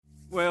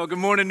Well, good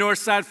morning,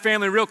 Northside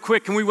family. Real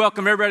quick, can we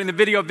welcome everybody in the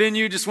video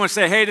venue? Just want to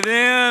say hey to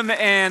them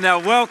and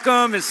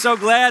welcome. And so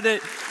glad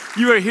that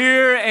you are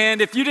here.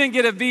 And if you didn't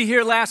get to be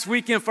here last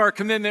weekend for our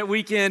commitment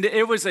weekend,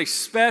 it was a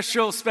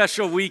special,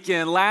 special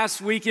weekend. Last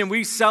weekend,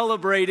 we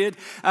celebrated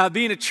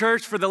being a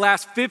church for the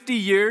last 50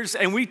 years,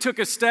 and we took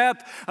a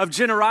step of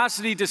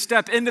generosity to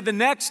step into the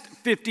next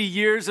 50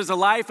 years as a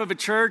life of a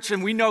church.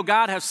 And we know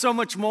God has so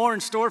much more in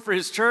store for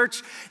his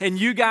church. And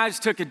you guys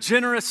took a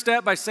generous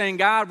step by saying,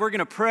 God, we're going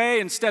to pray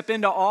and step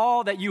into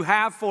all that you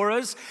have for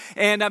us.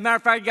 And matter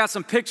of fact, I got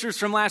some pictures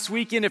from last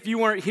weekend, if you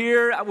weren't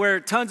here, where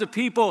tons of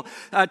people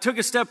took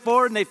a step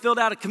forward and they filled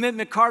out a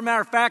commitment card.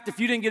 Matter of fact, if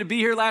you didn't get to be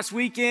here last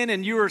weekend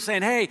and you were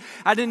saying, hey,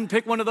 I didn't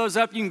pick one of those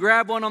up, you can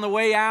grab one on the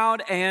way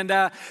out. And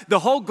the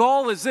whole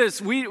goal is this.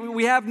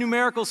 We have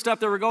numerical stuff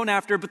that we're going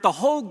after, but the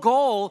whole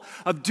goal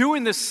of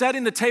doing this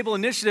Setting the Table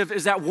initiative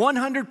is that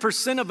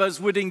 100% of us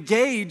would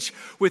engage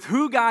with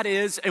who God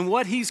is and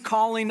what he's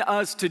calling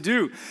us to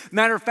do.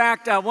 Matter of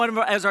fact,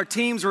 as our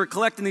teams were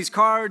collecting these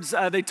cards,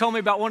 they told me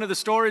about one of the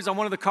stories on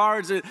one of the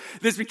cards.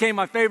 This became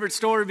my favorite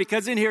story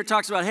because in here it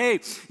talks about,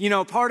 hey,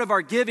 part of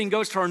our giving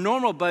goes to our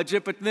normal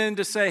budget, but then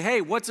to say, hey,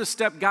 what's a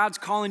step God's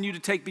calling you to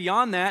take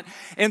beyond that?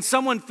 And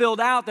someone filled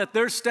out that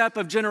their step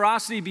of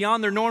generosity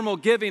beyond their normal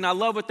giving, I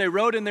love what they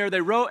wrote in there.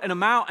 They wrote an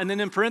amount, and then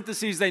in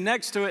parentheses, they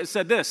next to it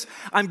said this: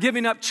 I'm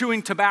giving up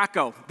chewing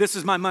tobacco. This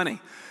is my money.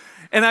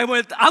 And I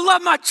went, I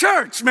love my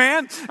church,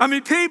 man. I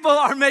mean, people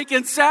are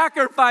making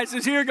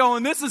sacrifices here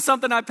going, this is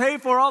something I pay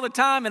for all the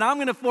time, and I'm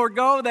going to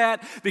forego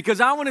that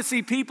because I want to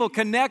see people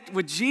connect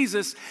with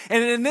Jesus.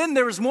 And then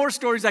there was more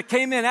stories that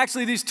came in.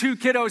 Actually, these two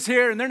kiddos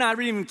here, and they're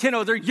not even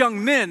kiddos, they're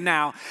young men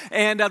now.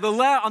 And on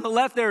the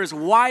left there is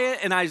Wyatt,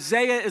 and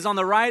Isaiah is on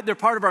the right. They're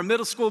part of our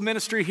middle school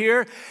ministry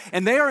here.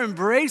 And they are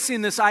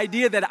embracing this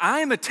idea that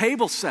I am a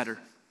table setter.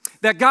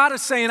 That God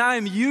is saying, I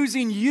am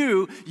using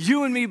you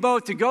and me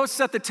both, to go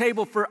set the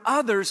table for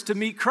others to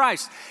meet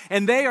Christ.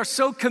 And they are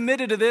so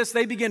committed to this,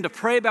 they begin to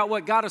pray about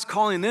what God is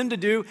calling them to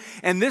do.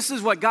 And this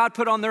is what God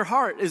put on their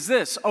heart, is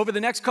this. Over the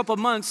next couple of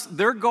months,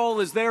 their goal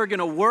is they're going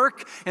to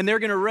work and they're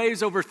going to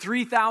raise over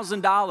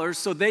 $3,000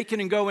 so they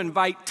can go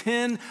invite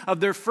 10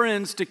 of their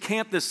friends to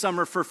camp this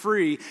summer for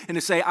free. And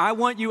to say, I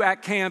want you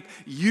at camp,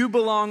 you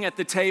belong at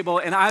the table,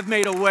 and I've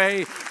made a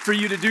way for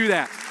you to do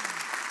that.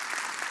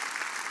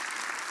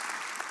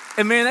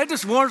 And man, that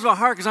just warms my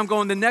heart because I'm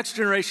going, the next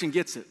generation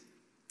gets it.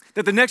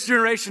 That the next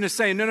generation is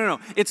saying, no.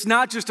 It's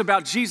not just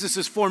about Jesus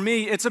is for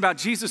me. It's about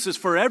Jesus is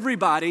for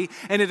everybody.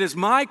 And it is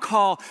my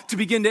call to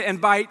begin to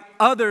invite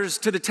others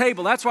to the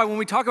table. That's why when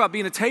we talk about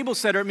being a table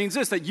setter, it means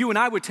this, that you and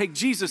I would take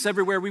Jesus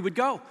everywhere we would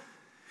go.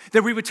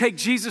 That we would take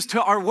Jesus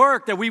to our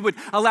work, that we would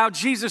allow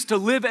Jesus to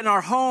live in our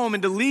home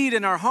and to lead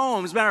in our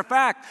home. As a matter of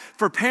fact,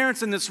 for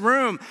parents in this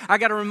room, I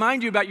got to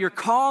remind you about your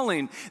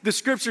calling. The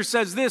scripture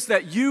says this,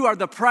 that you are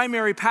the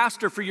primary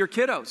pastor for your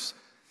kiddos.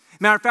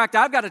 Matter of fact,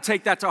 I've got to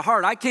take that to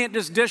heart. I can't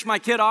just dish my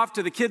kid off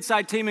to the kid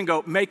side team and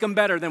go, make them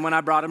better than when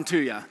I brought them to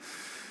you.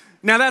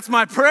 Now, that's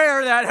my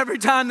prayer, that every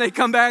time they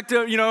come back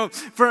to,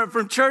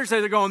 from church,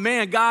 they're going,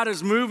 man, God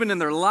is moving in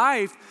their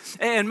life.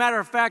 And matter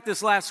of fact,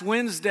 this last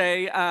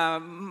Wednesday,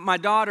 my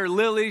daughter,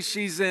 Lily,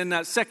 she's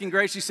in second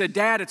grade. She said,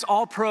 Dad, it's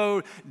all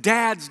pro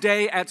Dad's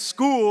Day at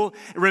school.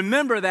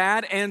 Remember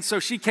that. And so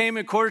she came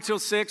at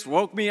 6:15,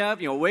 woke me up,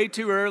 way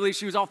too early.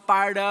 She was all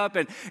fired up.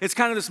 And it's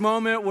kind of this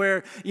moment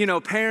where,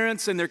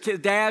 parents and their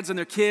dads and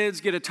their kids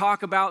get to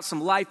talk about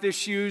some life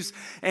issues.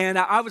 And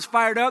I was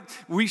fired up.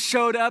 We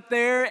showed up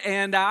there,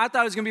 and I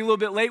thought it was going to be a little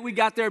bit late. We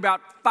got there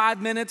about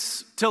 5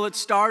 minutes till it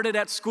started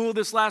at school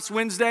this last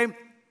Wednesday.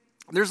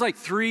 There's like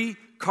 3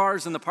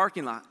 cars in the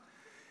parking lot.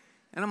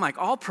 And I'm like,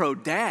 all pro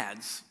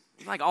dads,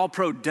 like all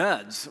pro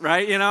duds,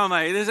 right? I'm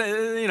like,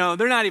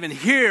 they're not even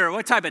here.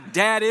 What type of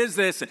dad is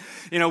this?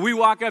 We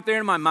walk up there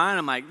in my mind,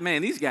 I'm like,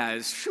 man, these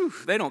guys,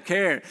 they don't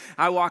care.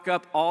 I walk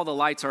up, all the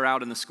lights are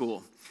out in the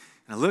school.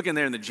 And I look in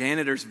there and the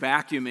janitor's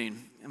vacuuming.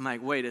 I'm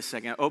like, wait a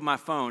second, I open my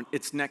phone,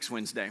 it's next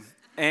Wednesday.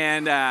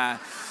 And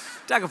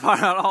talk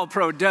about all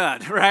pro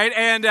dud, right?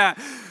 And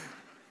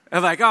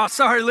I'm like, oh,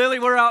 sorry, Lily,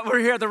 we're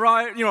here at the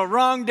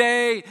wrong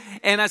day.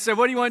 And I said,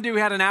 what do you want to do? We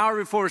had an hour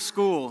before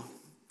school.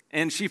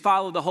 And she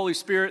followed the Holy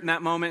Spirit in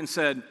that moment and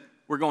said,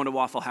 we're going to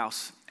Waffle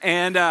House.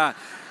 And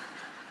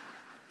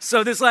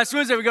so this last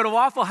Wednesday, we go to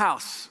Waffle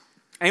House.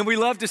 And we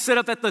love to sit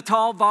up at the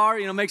tall bar,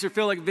 makes her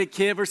feel like a big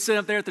kid. We're sitting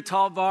up there at the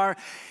tall bar.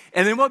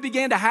 And then what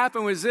began to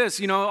happen was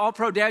this, all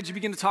pro dads, you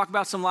begin to talk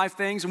about some life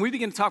things. And we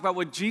begin to talk about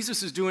what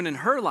Jesus is doing in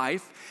her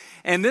life.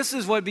 And this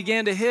is what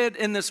began to hit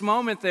in this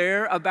moment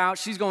there about,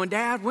 she's going,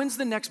 Dad, when's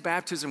the next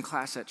baptism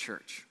class at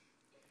church?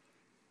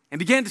 And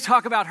began to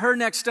talk about her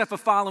next step of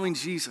following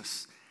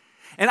Jesus.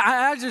 And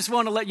I just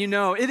want to let you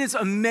know, it is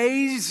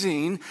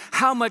amazing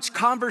how much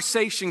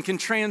conversation can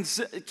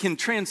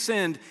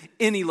transcend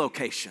any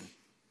location.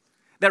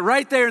 That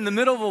right there in the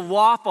middle of a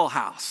Waffle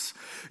House,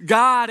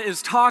 God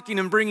is talking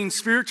and bringing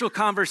spiritual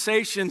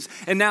conversations.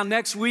 And now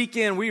next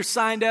weekend, we are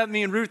signed up,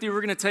 me and Ruthie,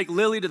 we're going to take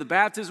Lily to the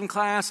baptism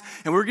class,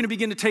 and we're going to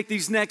begin to take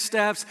these next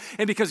steps.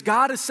 And because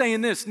God is saying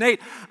this, Nate,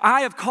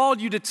 I have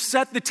called you to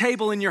set the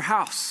table in your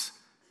house.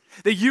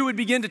 That you would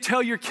begin to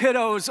tell your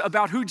kiddos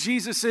about who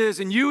Jesus is,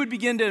 and you would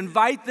begin to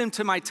invite them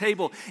to my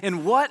table.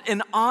 And what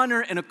an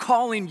honor and a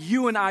calling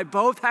you and I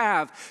both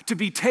have to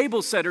be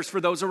table setters for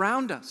those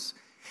around us.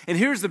 And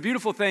here's the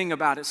beautiful thing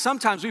about it.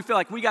 Sometimes we feel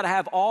like we got to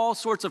have all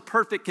sorts of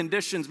perfect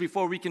conditions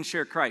before we can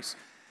share Christ.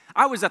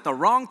 I was at the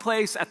wrong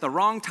place at the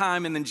wrong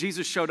time, and then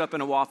Jesus showed up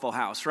in a Waffle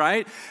House,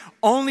 right?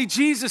 Only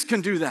Jesus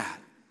can do that.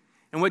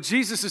 And what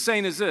Jesus is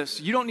saying is this: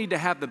 you don't need to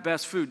have the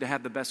best food to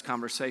have the best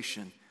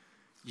conversation.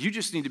 You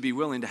just need to be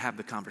willing to have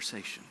the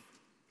conversation.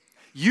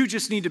 You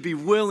just need to be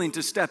willing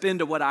to step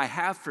into what I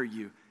have for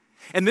you.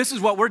 And this is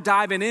what we're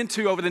diving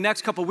into over the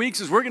next couple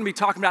weeks, is we're going to be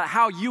talking about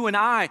how you and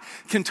I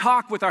can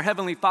talk with our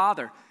Heavenly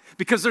Father.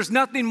 Because there's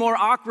nothing more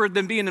awkward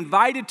than being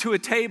invited to a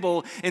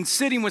table and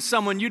sitting with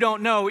someone you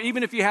don't know,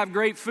 even if you have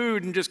great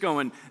food, and just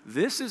going,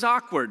 this is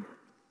awkward.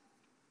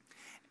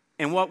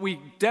 And what we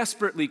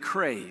desperately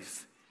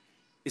crave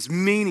is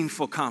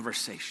meaningful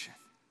conversation.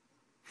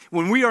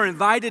 When we are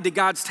invited to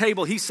God's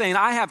table, he's saying,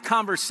 I have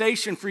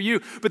conversation for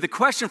you. But the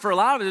question for a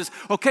lot of us is,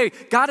 okay,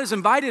 God has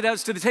invited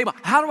us to the table.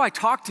 How do I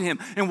talk to him?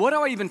 And what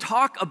do I even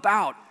talk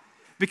about?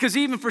 Because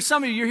even for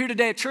some of you, you're here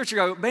today at church, you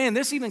go, man,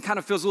 this even kind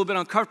of feels a little bit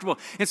uncomfortable.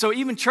 And so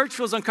even church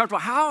feels uncomfortable.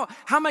 How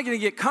am I going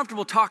to get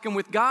comfortable talking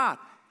with God?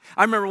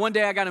 I remember one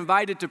day I got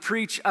invited to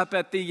preach up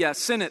at the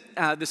Senate,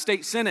 the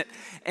state Senate,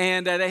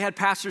 and they had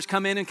pastors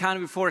come in, and kind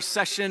of before a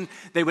session,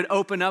 they would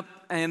open up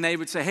and they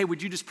would say, hey,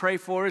 would you just pray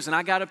for us? And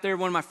I got up there,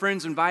 one of my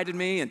friends invited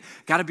me and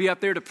got to be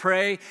up there to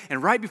pray.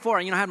 And right before,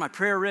 I had my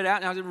prayer written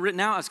out,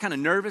 I was kind of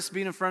nervous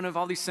being in front of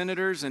all these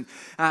senators, and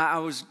I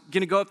was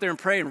going to go up there and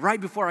pray. And right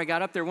before I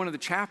got up there, one of the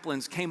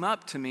chaplains came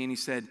up to me and he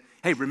said,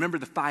 hey, remember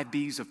the 5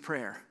 B's of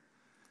prayer?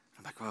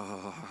 I'm like,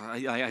 oh,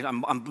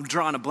 I'm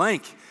drawing a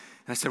blank.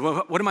 And I said,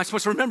 well, what am I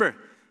supposed to remember?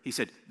 He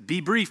said, be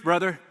brief,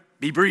 brother,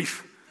 be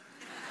brief.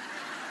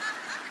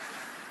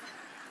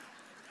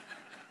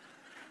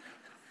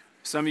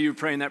 Some of you are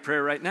praying that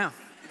prayer right now.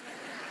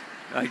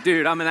 Like,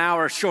 dude, I'm an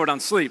hour short on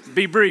sleep.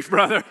 Be brief,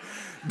 brother,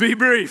 be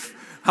brief.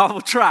 I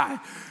will try.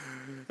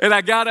 And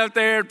I got up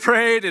there and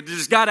prayed and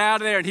just got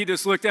out of there, and he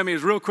just looked at me. It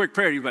was a real quick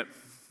prayer. He went,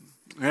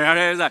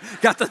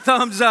 got the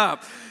thumbs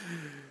up.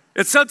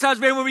 And sometimes,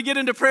 man, when we get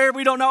into prayer,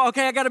 we don't know,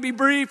 okay, I got to be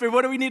brief, or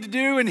what do we need to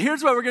do? And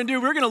here's what we're going to do.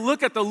 We're going to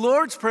look at the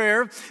Lord's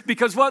Prayer,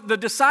 because what the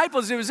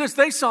disciples did was this: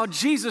 they saw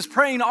Jesus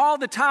praying all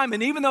the time.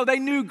 And even though they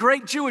knew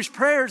great Jewish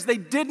prayers, they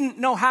didn't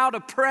know how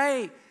to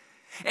pray.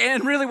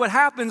 And really what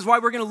happens, why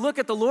we're going to look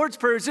at the Lord's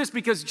Prayer, is this: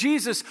 because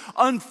Jesus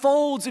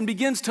unfolds and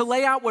begins to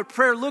lay out what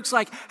prayer looks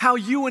like, how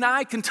you and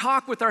I can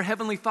talk with our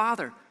Heavenly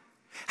Father,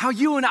 how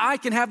you and I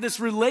can have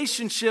this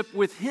relationship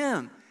with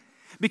Him.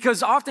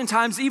 Because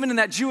oftentimes, even in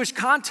that Jewish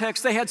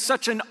context, they had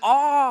such an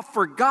awe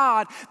for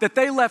God that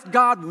they left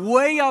God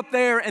way up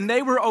there and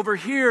they were over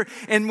here.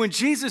 And when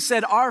Jesus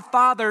said, our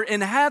Father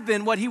in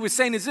heaven, what he was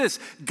saying is this: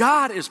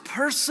 God is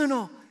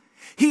personal.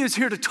 He is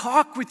here to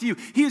talk with you.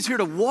 He is here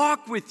to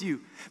walk with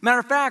you. Matter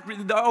of fact,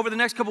 over the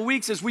next couple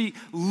weeks, as we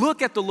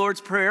look at the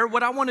Lord's Prayer,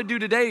 what I want to do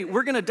today,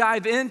 we're going to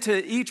dive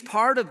into each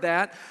part of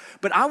that,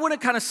 but I want to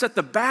kind of set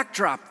the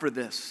backdrop for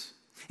this.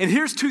 And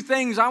here's 2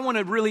 things I want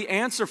to really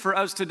answer for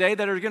us today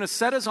that are going to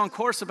set us on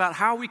course about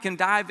how we can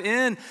dive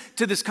in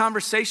to this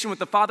conversation with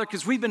the Father,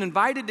 because we've been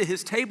invited to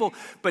his table,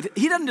 but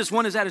he doesn't just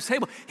want us at his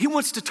table. He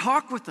wants to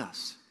talk with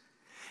us.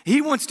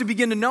 He wants to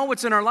begin to know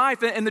what's in our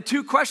life. And the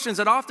 2 questions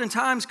that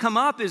oftentimes come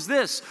up is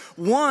this: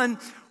 1,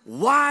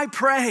 why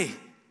pray?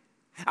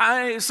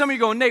 Some of you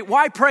go, Nate,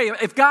 why pray?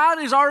 If God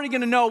is already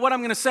going to know what I'm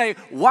going to say,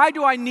 why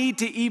do I need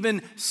to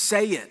even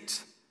say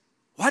it?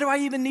 Why do I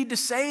even need to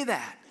say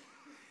that?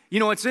 You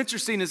know, what's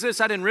interesting is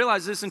this: I didn't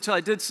realize this until I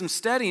did some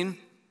studying,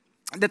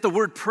 that the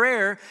word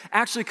prayer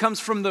actually comes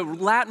from the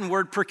Latin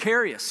word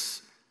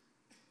precarious,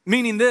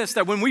 meaning this,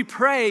 that when we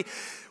pray,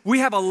 we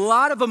have a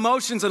lot of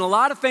emotions and a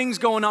lot of things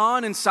going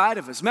on inside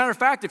of us. Matter of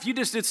fact, if you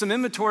just did some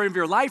inventory of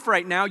your life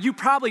right now, you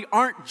probably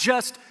aren't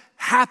just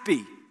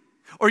happy,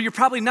 or you're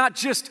probably not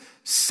just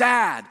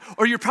sad,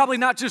 or you're probably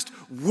not just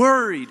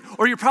worried,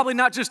 or you're probably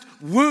not just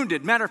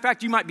wounded. Matter of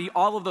fact, you might be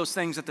all of those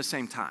things at the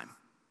same time.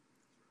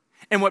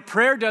 And what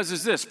prayer does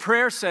is this: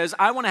 prayer says,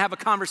 I want to have a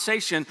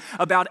conversation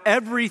about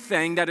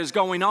everything that is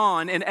going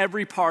on in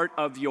every part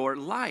of your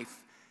life.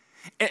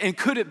 And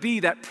could it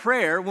be that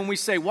prayer, when we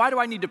say, why do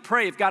I need to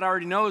pray if God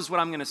already knows what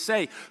I'm going to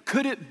say?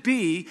 Could it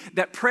be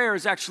that prayer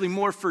is actually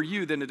more for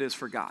you than it is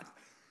for God?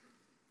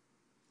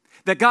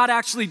 That God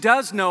actually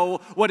does know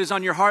what is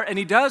on your heart, and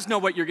he does know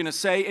what you're going to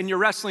say, and you're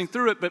wrestling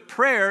through it. But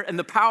prayer, and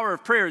the power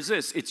of prayer is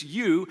this: it's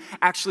you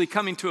actually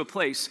coming to a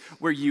place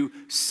where you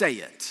say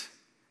it.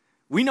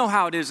 We know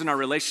how it is in our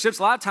relationships.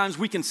 A lot of times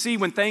we can see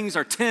when things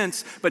are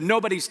tense, but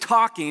nobody's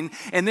talking.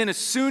 And then as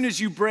soon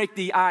as you break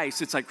the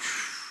ice, it's like,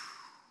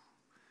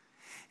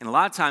 and a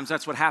lot of times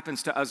that's what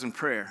happens to us in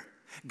prayer.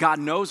 God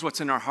knows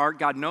what's in our heart.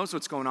 God knows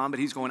what's going on,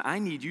 but he's going, I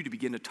need you to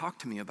begin to talk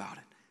to me about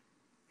it.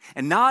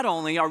 And not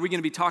only are we going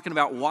to be talking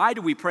about why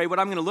do we pray, what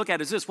I'm going to look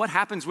at is this: what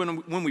happens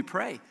when we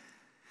pray?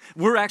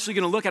 We're actually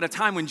going to look at a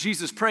time when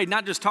Jesus prayed,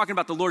 not just talking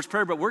about the Lord's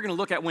Prayer, but we're going to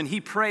look at when he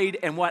prayed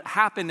and what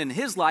happened in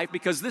his life,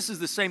 because this is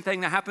the same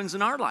thing that happens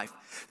in our life.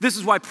 This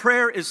is why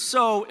prayer is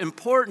so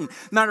important.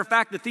 Matter of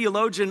fact, the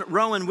theologian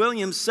Rowan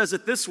Williams says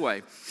it this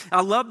way.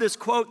 I love this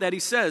quote that he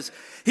says.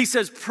 He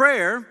says,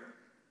 prayer,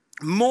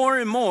 more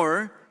and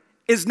more,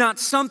 is not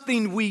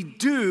something we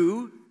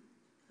do,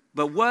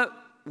 but what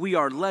we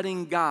are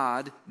letting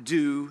God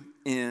do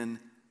in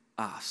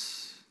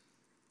us.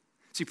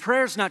 See,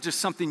 prayer is not just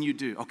something you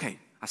do. Okay,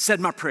 I said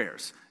my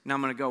prayers. Now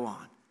I'm going to go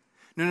on.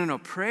 No.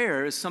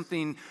 Prayer is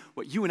something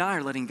what you and I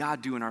are letting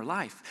God do in our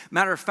life.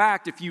 Matter of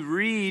fact, if you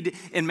read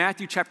in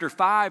Matthew chapter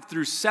 5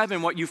 through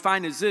 7, what you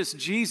find is this.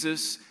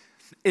 Jesus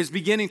is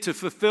beginning to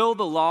fulfill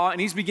the law, and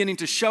he's beginning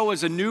to show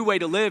us a new way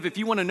to live. If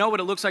you want to know what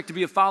it looks like to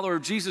be a follower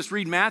of Jesus,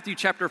 read Matthew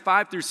chapter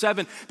 5 through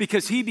 7,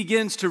 because he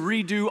begins to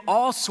redo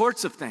all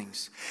sorts of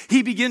things.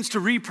 He begins to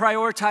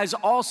reprioritize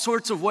all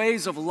sorts of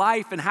ways of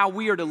life and how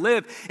we are to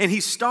live. And he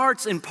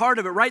starts in part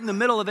of it, right in the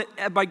middle of it,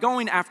 by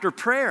going after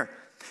prayer.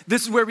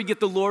 This is where we get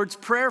the Lord's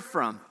Prayer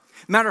from.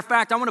 Matter of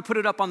fact, I want to put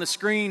it up on the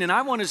screen, and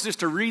I want us just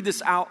to read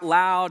this out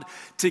loud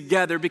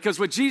together, because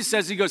what Jesus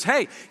says, he goes,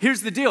 hey,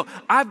 here's the deal.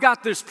 I've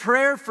got this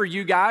prayer for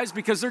you guys,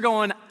 because they're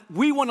going,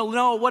 we want to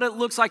know what it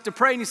looks like to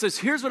pray. And he says,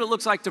 here's what it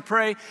looks like to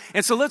pray.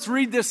 And so let's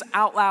read this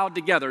out loud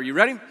together. Are you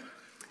ready?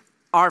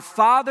 Our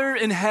Father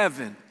in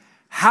heaven,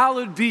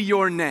 hallowed be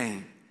your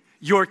name.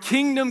 Your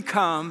kingdom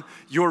come,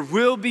 your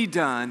will be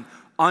done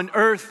on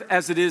earth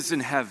as it is in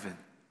heaven.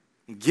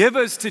 Give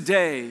us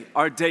today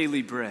our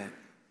daily bread.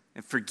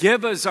 And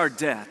forgive us our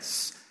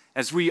debts,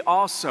 as we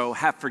also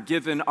have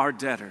forgiven our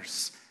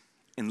debtors.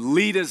 And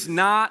lead us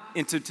not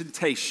into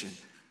temptation,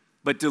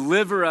 but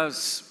deliver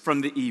us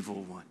from the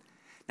evil one.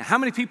 Now, how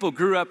many people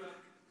grew up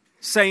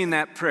saying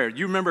that prayer?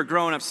 You remember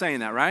growing up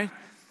saying that, right?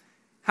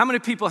 How many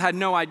people had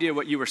no idea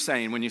what you were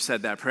saying when you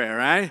said that prayer,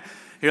 right?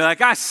 You're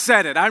like, I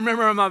said it. I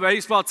remember on my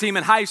baseball team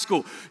in high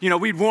school,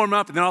 we'd warm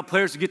up and then all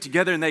players would get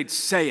together and they'd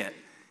say it.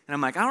 And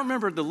I'm like, I don't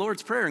remember the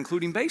Lord's Prayer,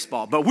 including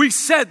baseball, but we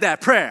said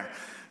that prayer.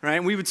 Right?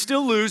 And we would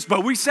still lose,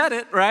 but we said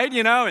it, right?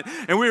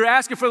 And we were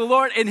asking for the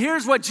Lord. And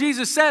here's what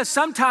Jesus says.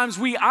 Sometimes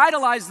we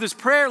idolize this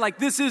prayer like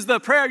this is the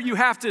prayer you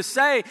have to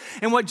say.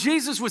 And what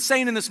Jesus was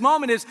saying in this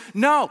moment is,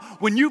 no,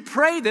 when you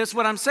pray this,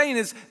 what I'm saying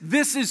is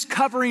this is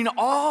covering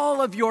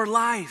all of your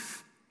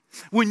life.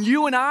 When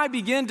you and I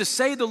begin to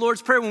say the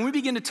Lord's Prayer, when we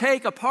begin to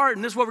take apart,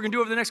 and this is what we're going to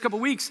do over the next couple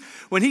of weeks,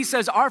 when he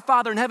says, our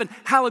Father in heaven,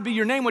 hallowed be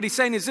your name, what he's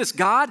saying is this: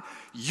 God,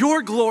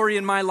 your glory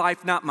in my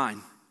life, not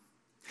mine.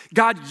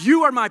 God,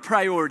 you are my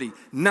priority,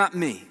 not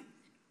me.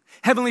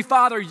 Heavenly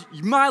Father,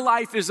 my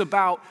life is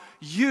about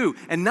you.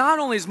 And not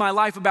only is my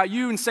life about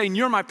you and saying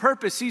you're my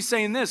purpose, he's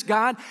saying this: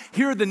 God,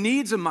 here are the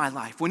needs of my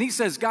life. When he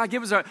says, God,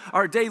 give us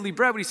our daily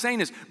bread, what he's saying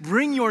is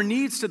bring your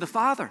needs to the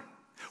Father.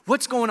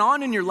 What's going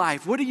on in your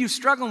life? What are you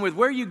struggling with?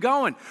 Where are you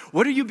going?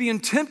 What are you being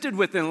tempted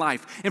with in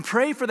life? And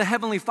pray for the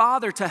Heavenly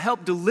Father to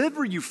help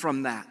deliver you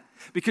from that.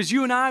 Because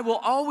you and I will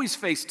always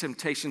face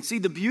temptation. See,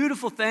 the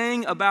beautiful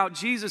thing about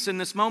Jesus in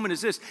this moment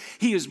is this: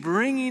 he is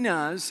bringing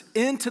us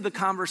into the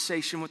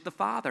conversation with the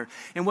Father.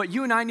 And what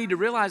you and I need to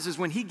realize is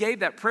when he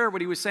gave that prayer,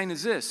 what he was saying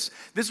is this.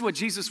 This is what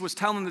Jesus was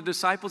telling the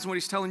disciples and what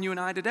he's telling you and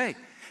I today.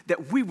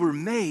 That we were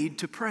made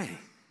to pray.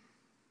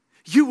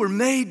 You were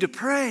made to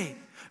pray.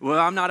 Well,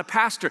 I'm not a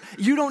pastor.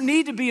 You don't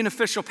need to be an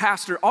official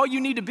pastor. All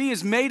you need to be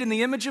is made in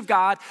the image of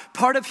God,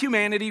 part of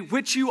humanity,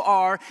 which you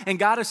are. And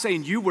God is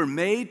saying, you were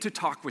made to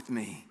talk with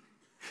me.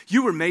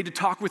 You were made to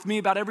talk with me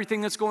about everything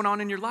that's going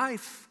on in your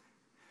life.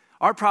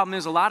 Our problem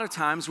is a lot of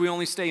times we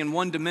only stay in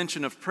one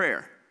dimension of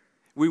prayer.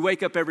 We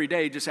wake up every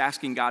day just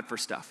asking God for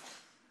stuff.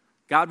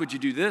 God, would you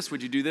do this?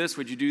 Would you do this?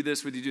 Would you do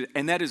this? Would you do that?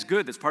 And that is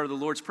good. That's part of the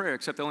Lord's Prayer.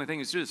 Except the only thing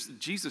is just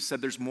Jesus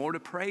said there's more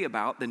to pray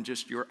about than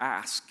just your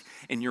ask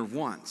and your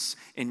wants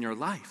in your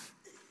life.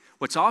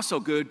 What's also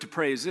good to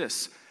pray is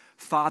this: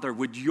 Father,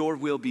 would your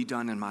will be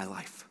done in my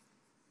life?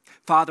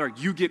 Father,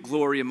 you get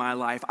glory in my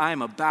life. I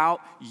am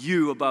about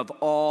you above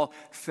all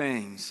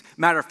things.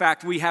 Matter of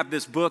fact, we have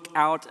this book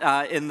out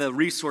in the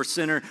Resource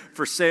Center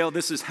for sale.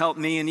 This has helped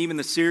me, and even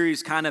the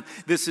series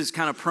this has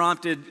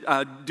prompted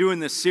doing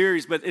this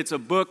series, but it's a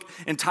book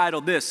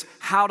entitled this: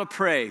 How to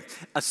Pray,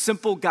 a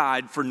Simple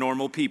Guide for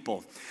Normal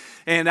People.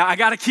 And I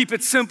got to keep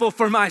it simple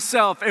for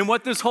myself. And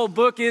what this whole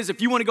book is,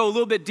 if you want to go a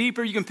little bit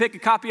deeper, you can pick a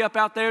copy up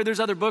out there. There's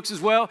other books as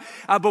well.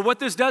 But what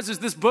this does is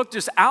this book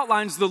just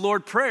outlines the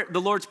Lord's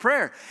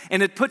Prayer.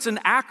 And it puts an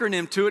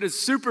acronym to it. It's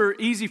super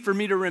easy for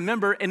me to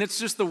remember. And it's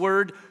just the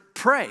word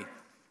pray.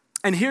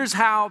 And here's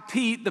how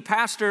Pete, the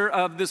pastor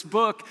of this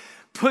book,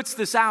 puts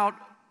this out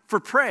for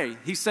pray.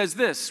 He says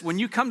this: when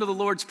you come to the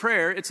Lord's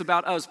Prayer, it's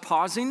about us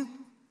pausing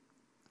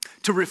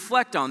to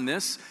reflect on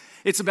this.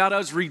 It's about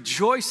us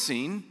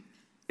rejoicing.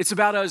 It's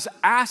about us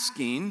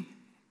asking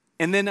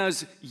and then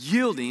us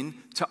yielding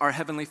to our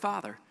Heavenly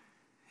Father.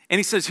 And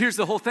he says, here's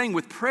the whole thing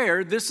with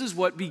prayer. This is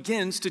what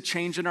begins to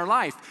change in our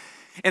life.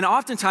 And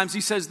oftentimes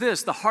he says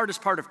this: the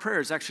hardest part of prayer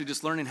is actually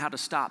just learning how to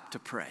stop to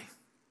pray.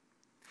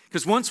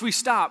 Because once we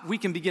stop, we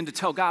can begin to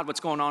tell God what's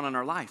going on in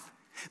our life.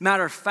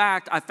 Matter of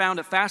fact, I found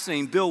it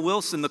fascinating. Bill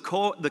Wilson, the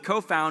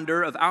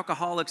co-founder of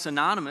Alcoholics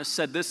Anonymous,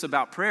 said this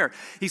about prayer.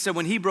 He said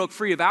when he broke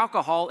free of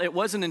alcohol, it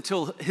wasn't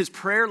until his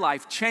prayer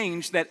life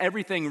changed that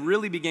everything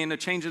really began to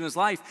change in his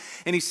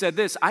life. And he said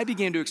this, I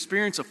began to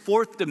experience a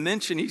fourth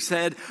dimension, he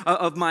said,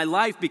 of my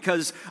life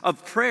because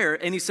of prayer.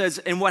 And he says,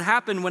 and what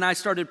happened when I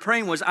started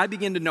praying was I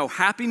began to know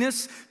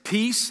happiness,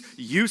 peace,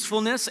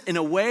 usefulness, in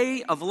a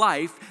way of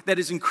life that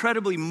is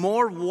incredibly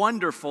more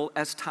wonderful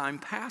as time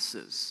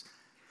passes.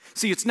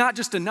 See, it's not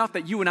just enough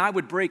that you and I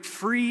would break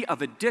free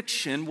of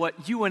addiction.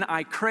 What you and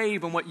I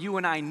crave and what you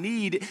and I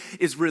need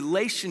is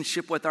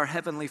relationship with our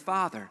Heavenly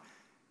Father.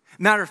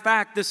 Matter of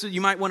fact, you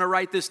might want to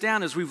write this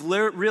down as we've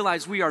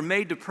realized we are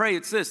made to pray.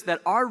 It's this,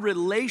 that our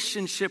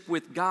relationship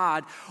with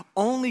God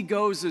only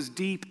goes as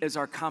deep as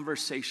our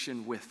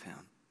conversation with Him.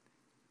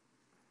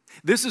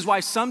 This is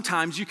why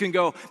sometimes you can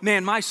go,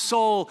 man, my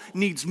soul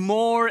needs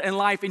more in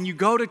life. And you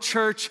go to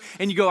church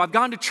and you go, I've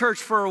gone to church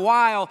for a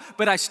while,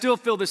 but I still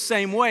feel the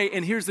same way.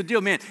 And here's the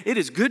deal, man, it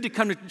is good to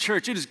come to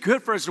church. It is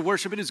good for us to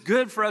worship. It is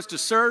good for us to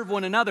serve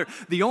one another.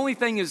 The only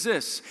thing is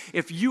this,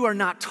 if you are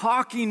not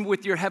talking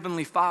with your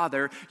Heavenly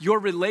Father, your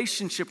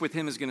relationship with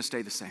Him is going to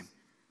stay the same.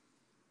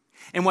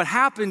 And what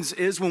happens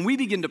is when we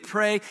begin to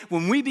pray,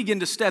 when we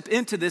begin to step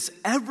into this,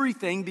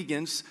 everything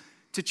begins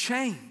to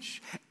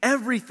change.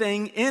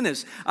 Everything in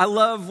us. I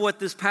love what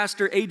this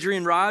pastor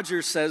Adrian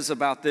Rogers says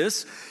about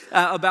this,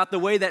 about the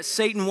way that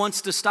Satan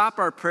wants to stop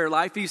our prayer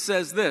life. He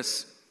says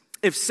this,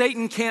 if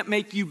Satan can't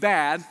make you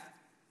bad,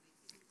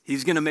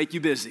 he's going to make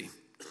you busy.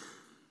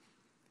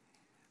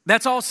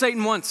 That's all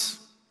Satan wants.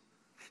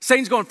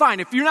 Satan's going, fine,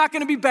 if you're not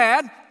going to be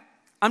bad,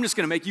 I'm just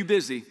going to make you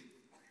busy.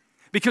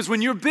 Because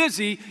when you're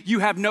busy, you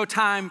have no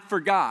time for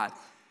God.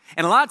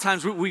 And a lot of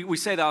times we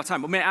say that all the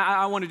time, but man,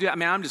 I want to do that.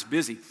 Man, I'm just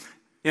busy.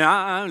 You know,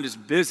 I'm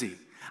just busy.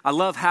 I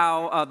love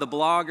how the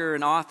blogger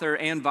and author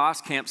Ann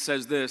Voskamp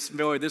says this.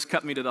 Boy, this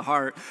cut me to the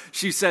heart.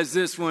 She says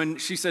this when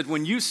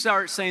you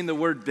start saying the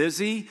word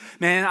busy,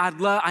 man,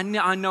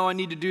 I know I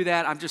need to do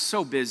that. I'm just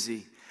so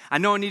busy. I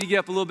know I need to get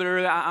up a little bit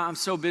early. I'm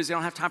so busy. I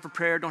don't have time for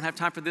prayer. Don't have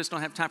time for this.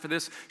 Don't have time for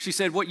this. She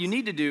said, what you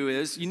need to do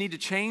is you need to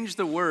change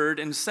the word.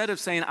 Instead of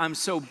saying I'm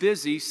so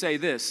busy, say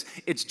this.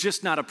 It's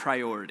just not a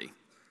priority.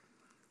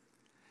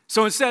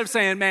 So instead of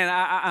saying, man,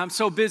 I'm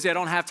so busy, I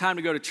don't have time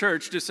to go to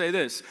church, just say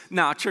this.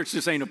 No, church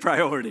just ain't a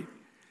priority.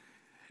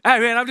 Hey,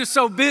 man, I'm just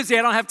so busy,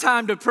 I don't have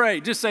time to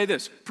pray. Just say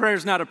this,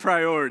 prayer's not a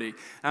priority.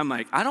 I'm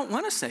like, I don't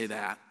want to say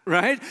that,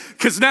 right?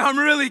 Because now I'm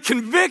really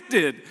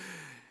convicted.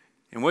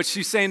 And what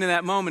she's saying in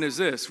that moment is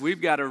this,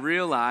 we've got to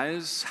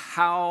realize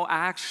how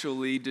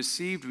actually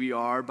deceived we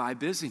are by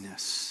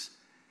busyness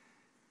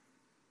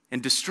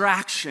and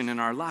distraction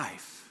in our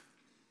life.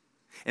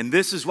 And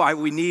this is why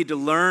we need to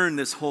learn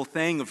this whole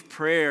thing of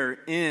prayer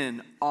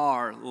in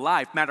our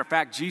life. Matter of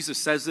fact, Jesus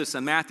says this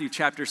in Matthew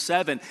chapter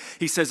 7.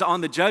 He says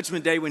on the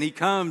judgment day when He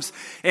comes,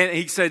 and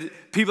He said,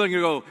 people are going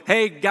to go,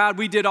 hey, God,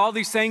 we did all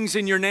these things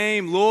in your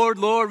name. Lord,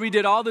 Lord, we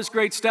did all this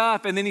great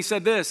stuff. And then He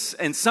said this,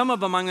 and some of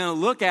them I'm going to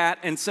look at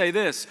and say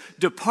this,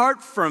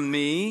 depart from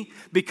me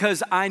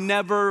because I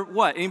never,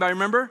 what? Anybody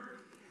remember?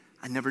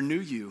 I never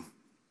knew you.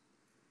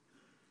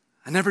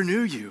 I never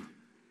knew you.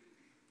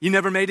 You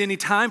never made any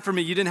time for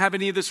me. You didn't have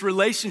any of this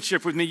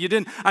relationship with me.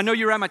 I know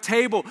you were at my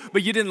table,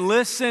 but you didn't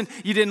listen.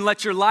 You didn't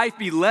let your life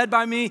be led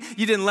by me.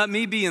 You didn't let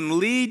me be in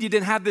lead. You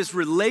didn't have this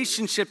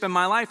relationship in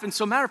my life. And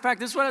so matter of fact,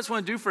 this is what I just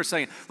want to do for a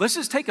second. Let's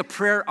just take a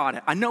prayer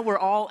audit. I know we're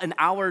all an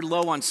hour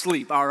low on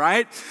sleep, all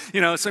right?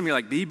 You know, some of you are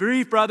like, be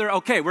brief, brother.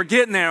 Okay, we're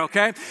getting there,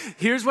 okay?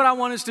 Here's what I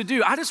want us to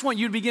do. I just want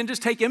you to begin to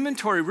just take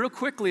inventory real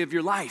quickly of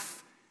your life.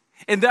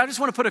 And I just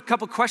want to put a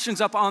couple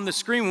questions up on the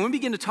screen when we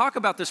begin to talk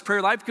about this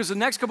prayer life, because the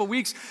next couple of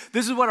weeks,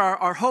 this is what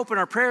our hope and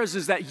our prayers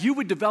is that you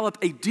would develop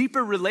a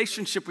deeper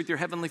relationship with your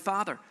Heavenly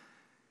Father.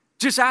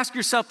 Just ask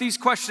yourself these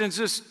questions,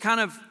 just kind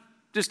of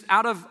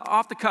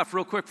off the cuff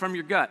real quick from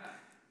your gut.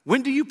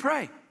 When do you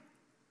pray?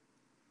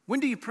 When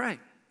do you pray?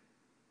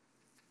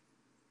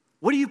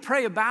 What do you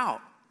pray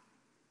about?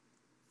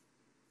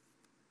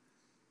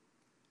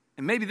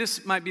 And maybe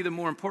this might be the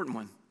more important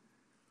one.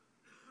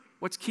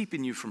 What's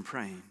keeping you from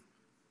praying?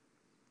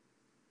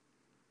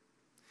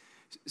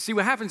 See,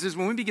 what happens is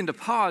when we begin to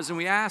pause and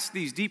we ask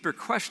these deeper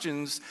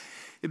questions,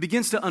 it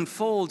begins to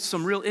unfold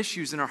some real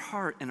issues in our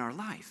heart and our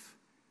life.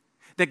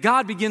 That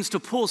God begins to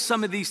pull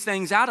some of these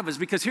things out of us,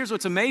 because here's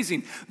what's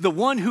amazing. The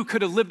one who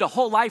could have lived a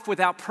whole life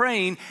without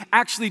praying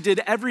actually did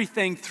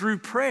everything through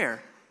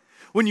prayer.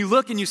 When you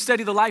look and you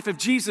study the life of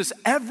Jesus,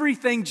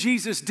 everything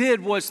Jesus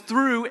did was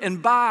through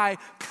and by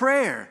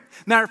prayer.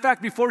 Matter of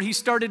fact, before He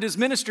started His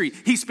ministry,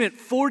 He spent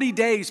 40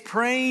 days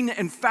praying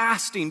and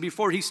fasting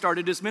before He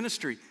started His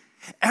ministry.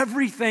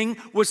 Everything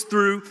was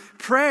through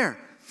prayer.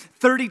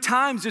 30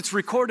 times it's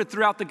recorded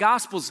throughout the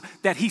Gospels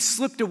that He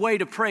slipped away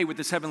to pray with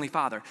His Heavenly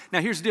Father.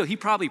 Now here's the deal, He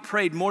probably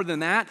prayed more than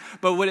that,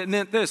 but what it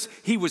meant this,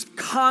 He was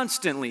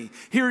constantly,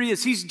 here He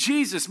is, He's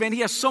Jesus, man, He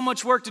has so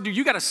much work to do.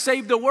 You got to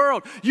save the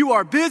world. You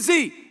are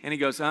busy. And He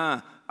goes,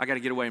 I got to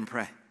get away and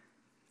pray.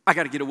 I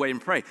got to get away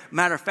and pray.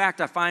 Matter of fact,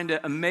 I find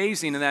it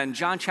amazing that in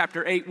John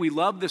chapter 8, we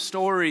love the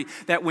story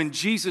that when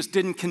Jesus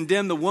didn't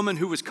condemn the woman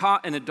who was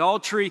caught in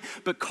adultery,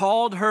 but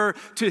called her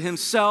to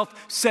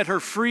himself, set her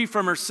free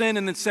from her sin,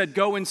 and then said,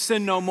 go and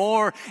sin no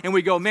more. And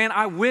we go, man,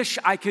 I wish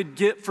I could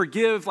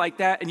forgive like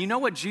that. And you know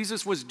what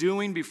Jesus was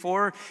doing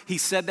before he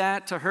said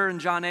that to her in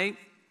John 8?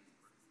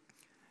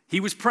 He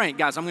was praying.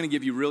 Guys, I'm going to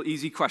give you real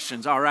easy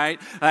questions, all right?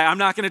 I'm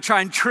not going to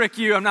try and trick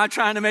you. I'm not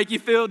trying to make you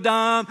feel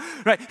dumb,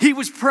 right? He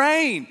was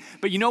praying.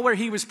 But you know where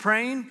he was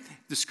praying?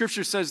 The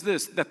scripture says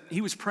this, that he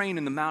was praying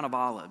in the Mount of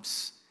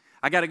Olives.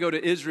 I got to go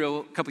to Israel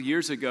a couple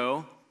years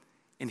ago,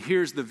 and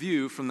here's the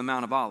view from the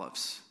Mount of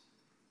Olives.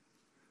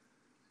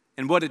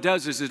 And what it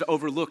does is it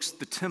overlooks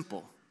the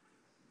temple.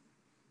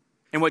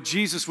 And what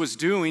Jesus was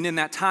doing in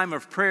that time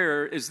of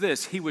prayer is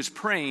this. He was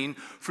praying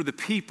for the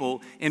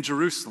people in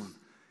Jerusalem.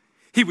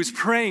 He was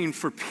praying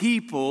for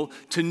people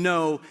to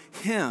know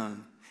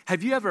him.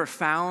 Have you ever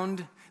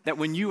found that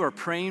when you are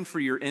praying for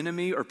your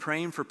enemy or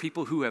praying for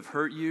people who have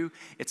hurt you,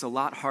 it's a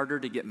lot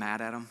harder to get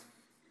mad at them?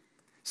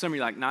 Some of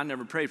you are like, no, I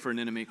never prayed for an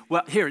enemy.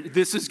 Well, here,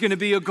 this is going to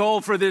be a goal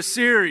for this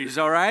series,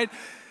 all right?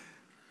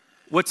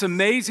 What's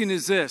amazing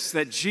is this,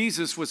 that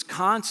Jesus was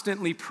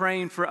constantly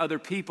praying for other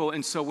people,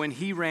 and so when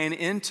he ran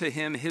into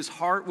him, his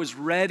heart was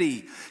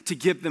ready to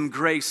give them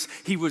grace.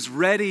 He was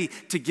ready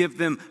to give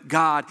them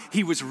God.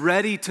 He was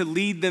ready to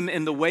lead them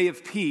in the way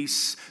of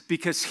peace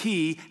because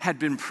he had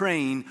been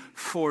praying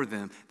for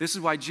them. This is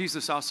why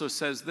Jesus also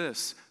says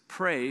this,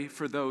 pray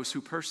for those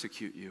who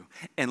persecute you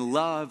and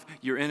love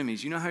your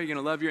enemies. You know how you're going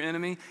to love your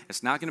enemy?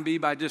 It's not going to be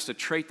by just a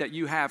trait that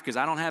you have, because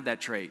I don't have that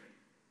trait.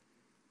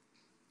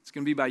 It's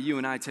going to be by you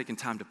and I taking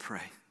time to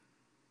pray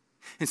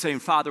and saying,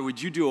 Father,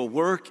 would you do a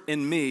work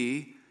in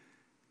me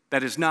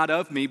that is not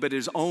of me, but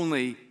is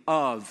only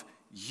of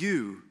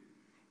you?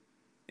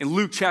 In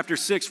Luke chapter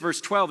 6, verse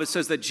 12, it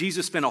says that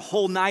Jesus spent a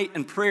whole night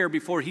in prayer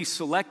before he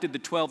selected the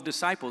 12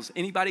 disciples.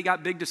 Anybody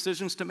got big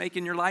decisions to make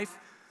in your life?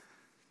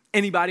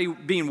 Anybody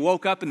being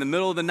woke up in the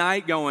middle of the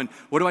night going,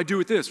 what do I do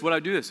with this? What do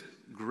I do this?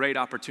 Great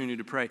opportunity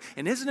to pray.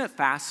 And isn't it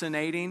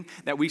fascinating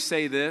that we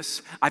say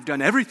this, I've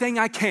done everything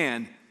I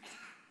can,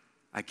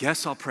 I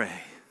guess I'll pray.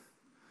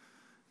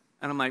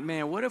 And I'm like,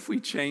 man, what if we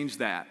change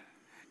that?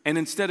 And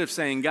instead of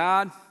saying,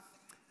 God,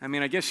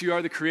 I guess you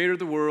are the creator of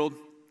the world,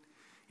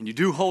 and you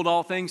do hold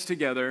all things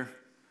together,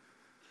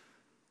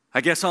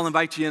 I guess I'll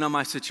invite you in on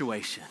my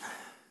situation.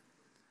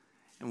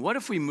 And what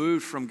if we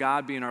moved from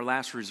God being our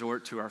last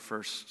resort to our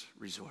first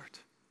resort?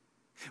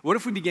 What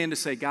if we began to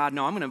say, God,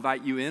 no, I'm going to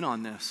invite you in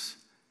on this.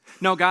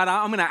 No, God,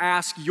 I'm going to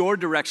ask your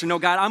direction. No,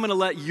 God, I'm going to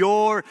let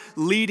your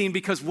leading,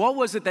 because what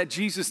was it that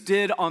Jesus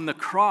did on the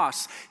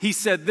cross? He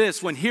said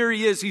this, when here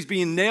he is, he's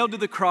being nailed to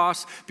the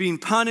cross, being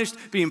punished,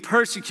 being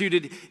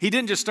persecuted. He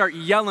didn't just start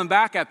yelling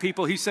back at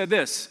people. He said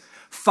this,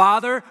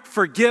 Father,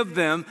 forgive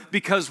them,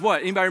 because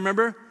what? Anybody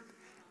remember?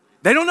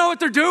 They don't know what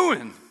they're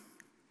doing.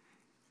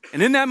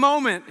 And in that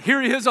moment,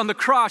 here he is on the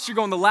cross. You're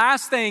going, the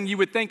last thing you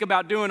would think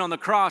about doing on the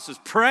cross is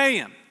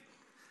praying.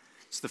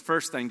 It's the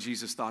first thing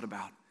Jesus thought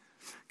about.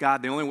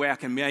 God, the only way I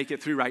can make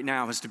it through right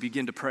now is to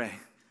begin to pray.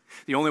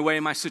 The only way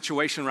in my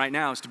situation right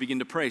now is to begin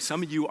to pray.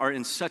 Some of you are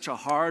in such a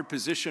hard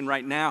position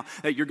right now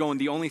that you're going,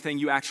 the only thing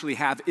you actually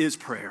have is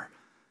prayer.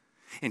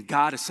 And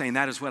God is saying,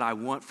 that is what I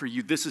want for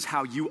you. This is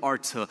how you are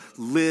to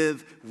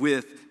live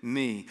with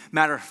me.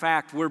 Matter of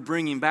fact,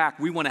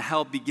 we want to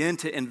help begin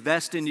to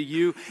invest into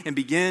you and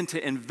begin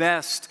to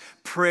invest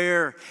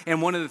prayer.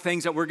 And one of the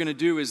things that we're going to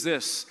do is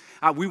this.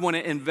 We want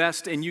to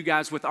invest in you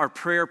guys with our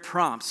prayer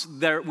prompts.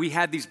 We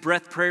had these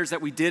breath prayers that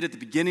we did at the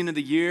beginning of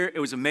the year. It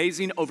was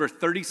amazing. Over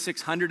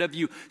 3,600 of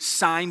you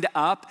signed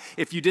up.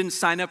 If you didn't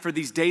sign up for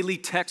these daily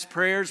text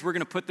prayers, we're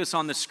going to put this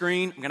on the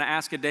screen. I'm going to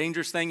ask a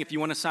dangerous thing. If you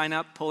want to sign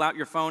up, pull out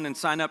your phone and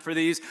sign up for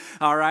these,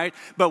 all right?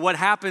 But what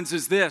happens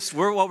is this.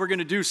 What we're going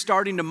to do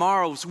starting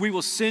tomorrow is we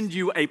will send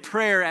you a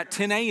prayer at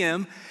 10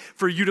 a.m.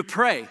 for you to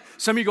pray.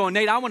 Some of you going,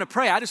 Nate, I want to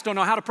pray. I just don't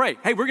know how to pray.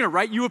 Hey, we're going to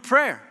write you a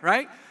prayer,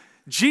 right?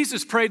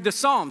 Jesus prayed the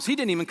Psalms. He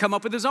didn't even come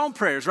up with his own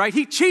prayers, right?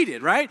 He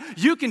cheated, right?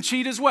 You can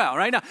cheat as well,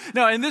 right?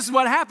 No, and this is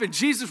what happened.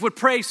 Jesus would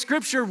pray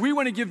scripture. We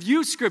want to give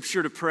you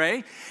scripture to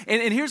pray.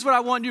 And here's what I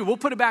want to do. We'll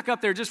put it back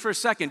up there just for a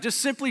second. Just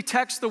simply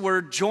text the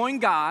word join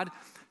God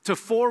to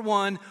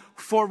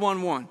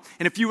 41411.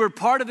 And if you were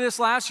part of this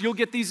last, you'll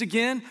get these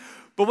again.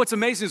 But what's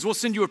amazing is we'll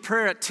send you a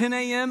prayer at 10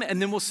 a.m.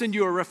 and then we'll send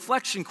you a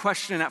reflection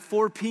question at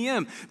 4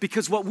 p.m.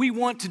 Because what we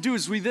want to do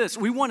is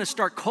we want to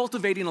start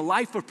cultivating a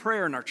life of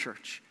prayer in our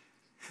church.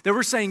 That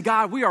we're saying,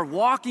 God, we are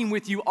walking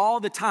with you all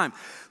the time.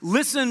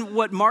 Listen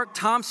what Mark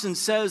Thompson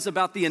says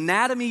about the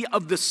anatomy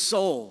of the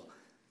soul.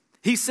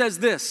 He says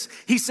this.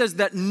 He says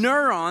that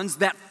neurons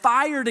that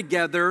fire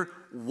together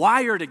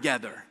wire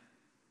together.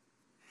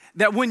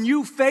 That when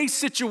you face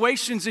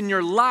situations in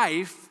your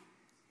life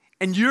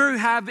and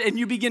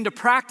you begin to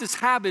practice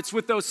habits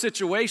with those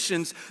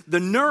situations, the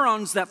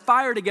neurons that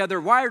fire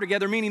together, wire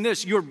together, meaning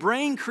this, your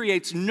brain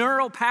creates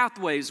neural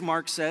pathways,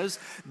 Mark says,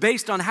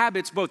 based on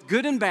habits, both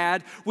good and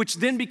bad, which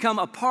then become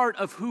a part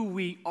of who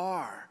we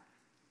are.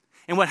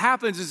 And what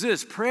happens is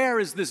this: prayer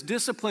is this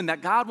discipline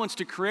that God wants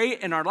to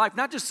create in our life,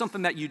 not just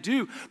something that you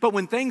do, but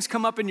when things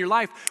come up in your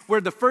life where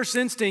the first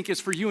instinct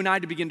is for you and I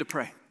to begin to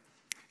pray.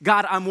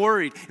 God, I'm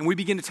worried, and we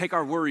begin to take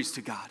our worries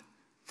to God.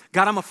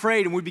 God, I'm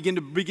afraid, and we begin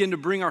to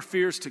bring our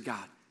fears to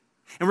God.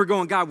 And we're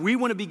going, God, we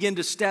want to begin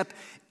to step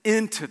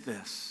into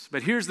this.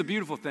 But here's the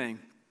beautiful thing.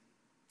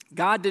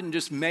 God didn't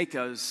just make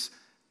us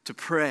to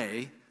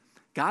pray.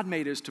 God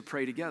made us to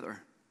pray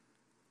together.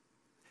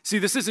 See,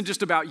 this isn't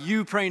just about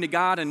you praying to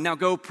God and now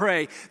go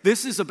pray.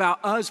 This is about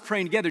us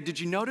praying together. Did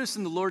you notice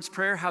in the Lord's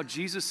Prayer how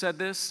Jesus said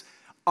this?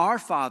 Our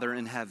Father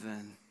in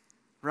heaven,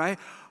 right?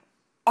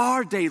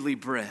 Our daily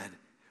bread.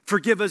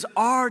 Forgive us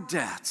our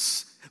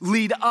debts.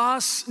 Lead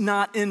us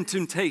not in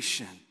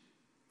temptation.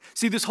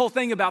 See, this whole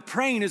thing about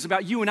praying is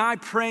about you and I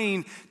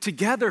praying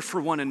together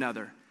for one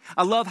another.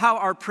 I love how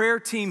our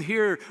prayer team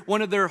here,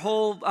 one of their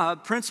whole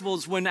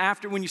principles when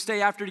you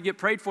stay after to get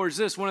prayed for is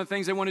this. One of the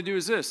things they want to do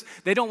is this.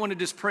 They don't want to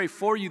just pray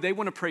for you. They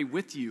want to pray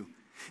with you.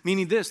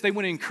 Meaning this, they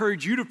want to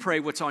encourage you to pray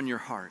what's on your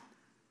heart.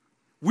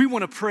 We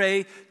want to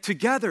pray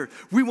together.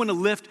 We want to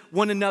lift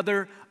one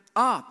another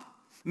up.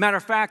 Matter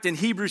of fact, in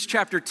Hebrews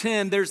chapter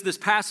 10, there's this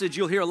passage.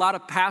 You'll hear a lot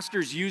of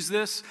pastors use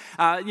this,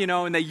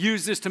 and they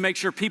use this to make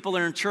sure people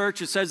are in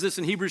church. It says this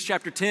in Hebrews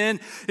chapter 10.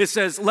 It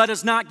says, let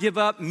us not give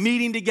up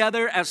meeting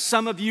together as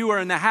some of you are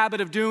in the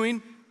habit of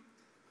doing.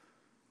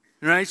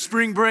 Right?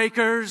 Spring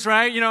breakers,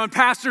 right? And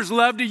pastors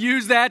love to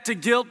use that to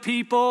guilt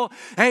people.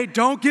 Hey,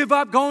 don't give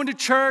up going to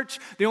church.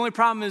 The only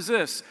problem is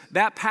this.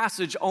 That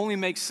passage only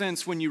makes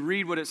sense when you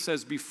read what it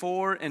says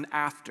before and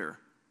after.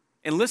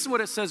 And listen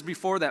what it says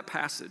before that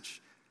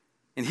passage.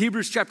 In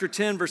Hebrews chapter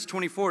 10, verse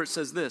 24, it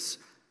says this: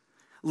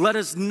 let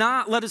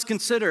us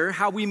consider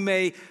how we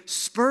may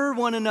spur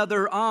one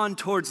another on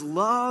towards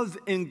love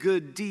and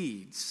good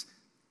deeds.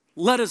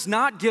 Let us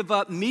not give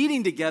up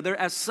meeting together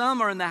as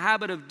some are in the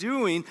habit of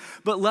doing,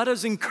 but let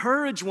us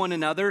encourage one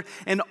another,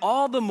 and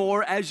all the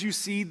more as you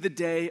see the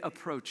day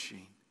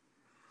approaching.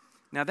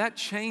 Now that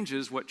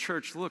changes what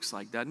church looks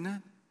like, doesn't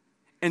it?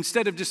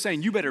 Instead of just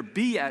saying you better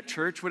be at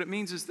church, what it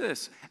means is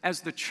this: as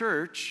the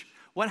church,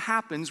 what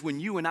happens when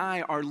you and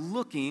I are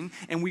looking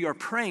and we are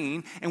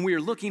praying and we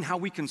are looking how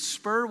we can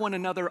spur one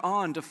another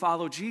on to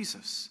follow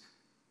Jesus?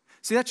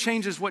 See, that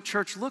changes what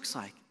church looks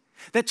like.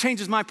 That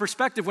changes my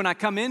perspective when I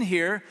come in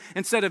here.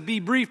 Instead of be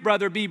brief,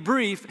 brother, be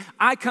brief,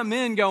 I come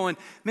in going,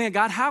 man,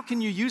 God, how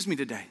can you use me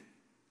today?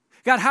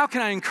 God, how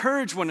can I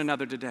encourage one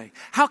another today?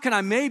 How can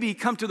I maybe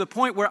come to the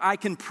point where I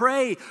can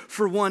pray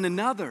for one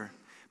another?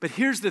 But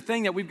here's the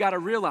thing that we've got to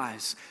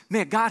realize.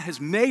 Man, God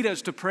has made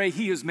us to pray.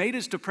 He has made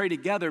us to pray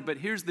together. But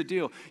here's the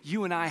deal.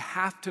 You and I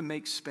have to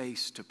make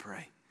space to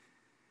pray.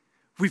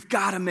 We've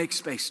got to make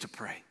space to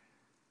pray.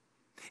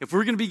 If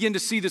we're going to begin to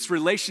see this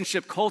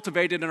relationship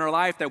cultivated in our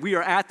life, that we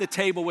are at the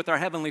table with our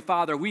Heavenly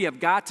Father, we have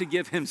got to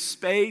give Him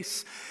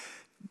space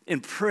in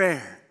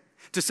prayer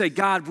to say,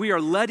 God, we are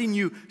letting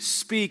you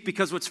speak.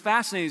 Because what's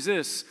fascinating is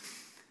this.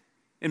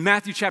 In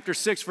Matthew chapter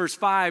 6, verse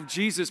 5,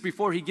 Jesus,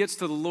 before He gets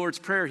to the Lord's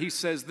Prayer, He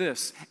says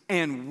this: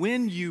 and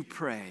when you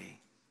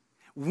pray,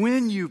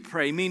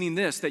 meaning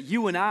this, that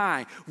you and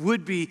I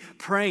would be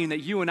praying, that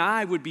you and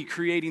I would be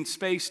creating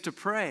space to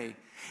pray.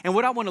 And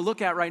what I want to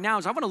look at right now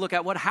is I want to look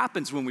at what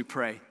happens when we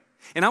pray.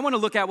 And I want to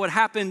look at what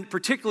happened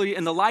particularly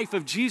in the life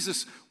of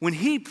Jesus when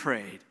He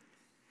prayed.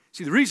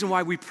 See, the reason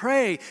why we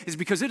pray is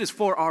because it is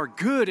for our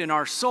good in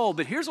our soul.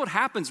 But here's what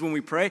happens when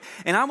we pray.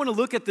 And I want to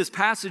look at this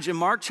passage in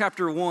Mark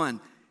chapter 1.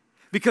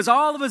 Because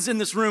all of us in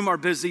this room are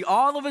busy.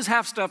 All of us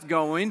have stuff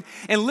going.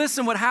 And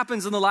listen what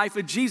happens in the life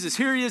of Jesus.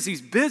 Here He is.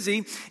 He's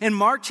busy. In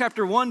Mark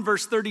chapter 1,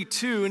 verse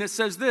 32, and it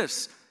says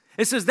this.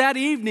 It says, that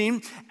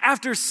evening,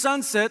 after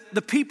sunset,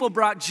 the people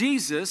brought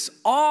Jesus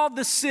all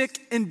the sick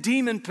and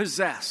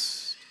demon-possessed.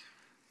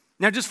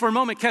 Now, just for a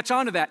moment, catch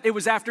on to that. It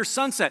was after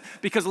sunset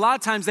because a lot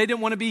of times they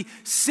didn't want to be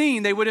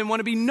seen. They wouldn't want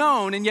to be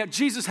known. And yet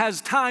Jesus has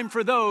time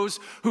for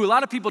those who a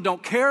lot of people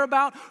don't care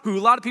about, who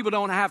a lot of people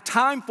don't have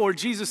time for.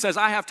 Jesus says,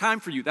 I have time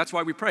for you. That's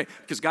why we pray,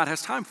 because God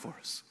has time for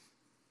us.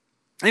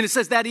 And it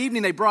says that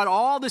evening they brought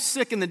all the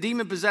sick and the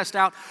demon-possessed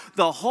out.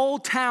 The whole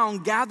town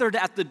gathered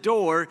at the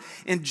door,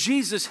 and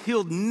Jesus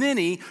healed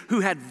many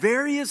who had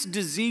various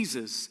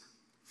diseases.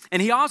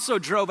 And He also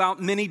drove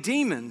out many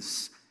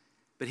demons.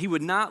 But He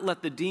would not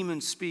let the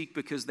demons speak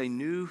because they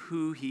knew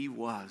who He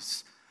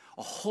was.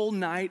 A whole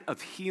night of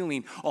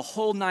healing, a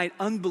whole night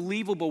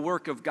unbelievable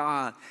work of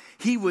God.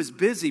 He was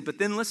busy. But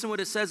then listen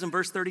what it says in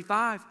verse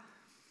 35.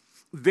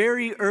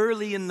 Very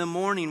early in the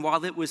morning,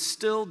 while it was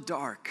still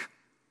dark,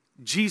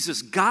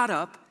 Jesus got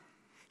up,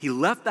 He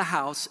left the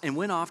house and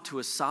went off to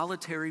a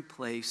solitary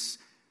place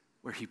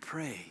where He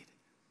prayed.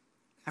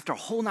 After a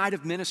whole night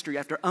of ministry,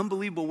 after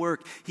unbelievable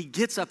work, He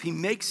gets up, He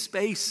makes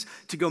space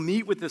to go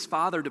meet with His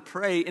Father to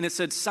pray. And it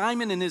said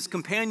Simon and his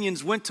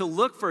companions went to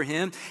look for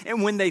Him.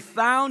 And when they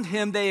found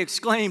Him, they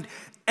exclaimed,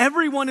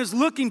 everyone is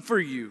looking for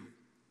you.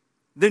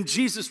 Then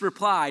Jesus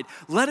replied,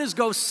 let us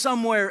go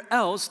somewhere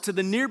else to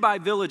the nearby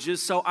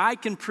villages so I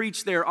can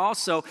preach there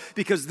also,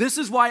 because this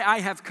is why I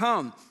have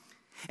come.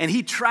 And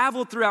he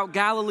traveled throughout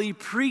Galilee,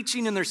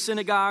 preaching in their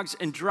synagogues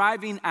and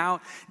driving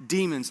out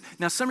demons.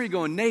 Now, some of you are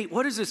going, Nate,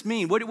 what does this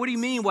mean? What do you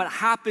mean what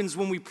happens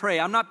when we pray?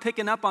 I'm not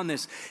picking up on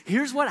this.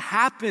 Here's what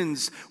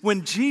happens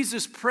when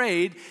Jesus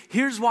prayed.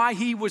 Here's why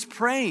he was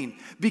praying.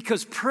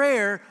 Because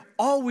prayer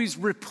always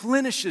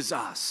replenishes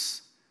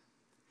us.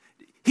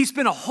 He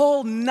spent a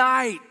whole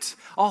night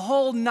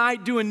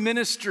doing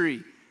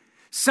ministry.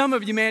 Some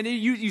of you, man,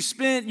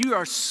 you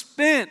are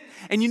spent.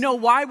 And you know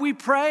why we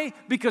pray?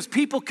 Because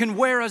people can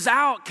wear us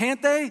out,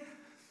 can't they?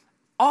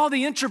 All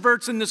the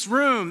introverts in this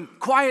room,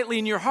 quietly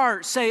in your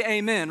heart, say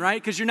amen, right?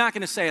 Because you're not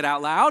going to say it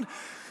out loud.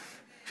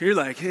 You're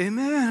like,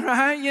 amen,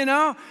 right? You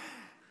know?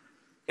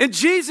 And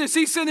Jesus,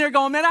 he's sitting there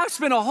going, man, I've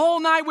spent a whole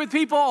night with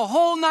people, a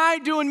whole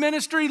night doing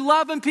ministry,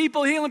 loving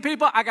people, healing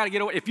people. I got to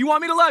get away. If you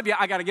want me to love you,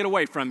 I got to get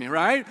away from you,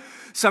 right?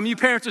 Some of you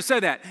parents have said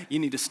that. You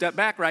need to step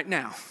back right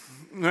now.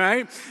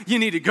 Right? You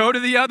need to go to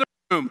the other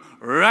room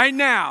right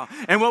now.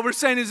 And what we're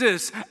saying is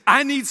this: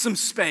 I need some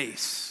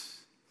space.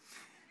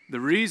 The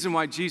reason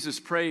why Jesus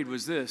prayed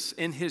was this: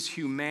 in his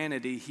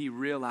humanity, he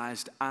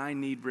realized, I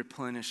need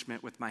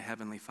replenishment with my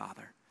heavenly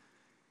Father.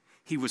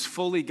 He was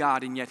fully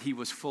God, and yet he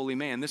was fully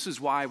man. This is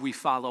why we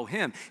follow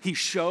him. He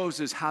shows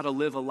us how to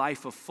live a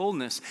life of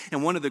fullness.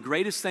 And one of the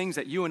greatest things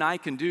that you and I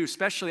can do,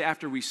 especially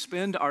after we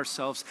spend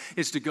ourselves,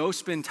 is to go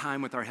spend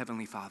time with our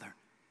heavenly Father.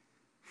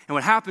 And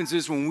what happens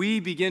is when we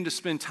begin to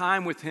spend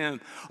time with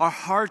him, our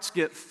hearts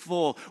get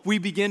full. We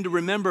begin to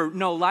remember,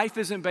 no, life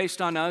isn't based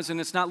on us,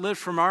 and it's not lived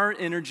from our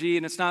energy,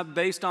 and it's not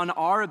based on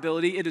our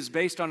ability. It is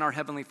based on our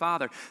Heavenly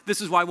Father. This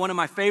is why one of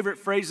my favorite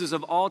phrases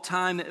of all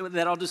time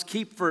that I'll just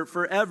keep for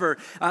forever,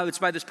 it's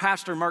by this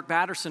pastor, Mark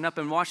Batterson, up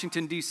in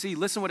Washington, D.C.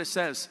 Listen what it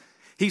says.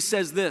 He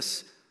says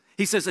this.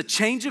 He says, a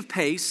change of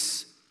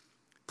pace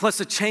plus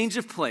a change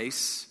of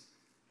place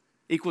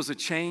equals a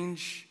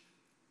change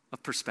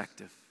of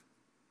perspective.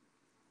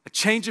 A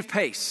change of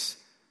pace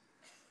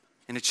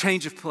and a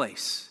change of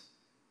place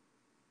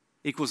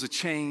equals a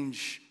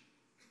change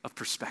of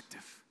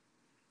perspective.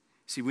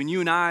 See, when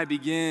you and I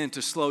begin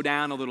to slow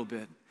down a little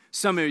bit,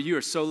 some of you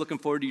are so looking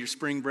forward to your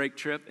spring break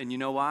trip, and you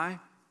know why?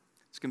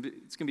 It's going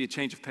to be a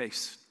change of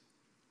pace.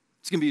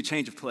 It's going to be a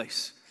change of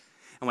place.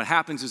 And what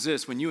happens is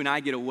this: when you and I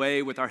get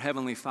away with our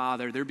Heavenly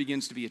Father, there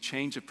begins to be a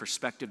change of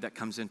perspective that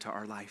comes into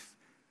our life.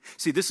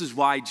 See, this is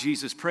why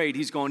Jesus prayed.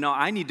 He's going, no,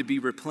 I need to be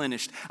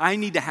replenished. I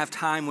need to have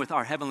time with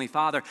our Heavenly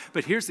Father.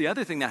 But here's the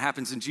other thing that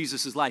happens in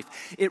Jesus'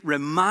 life. It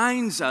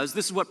reminds us,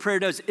 this is what prayer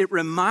does, it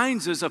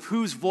reminds us of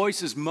whose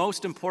voice is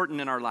most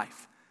important in our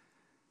life.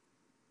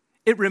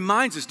 It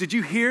reminds us. Did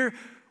you hear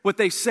what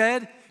they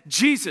said?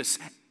 Jesus,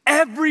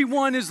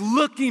 everyone is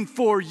looking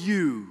for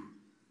you.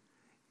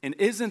 And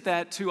isn't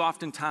that too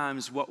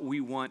oftentimes what we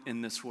want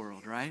in this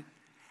world, right?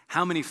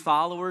 How many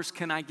followers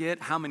can I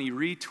get? How many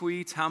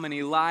retweets? How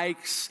many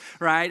likes,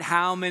 right?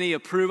 How many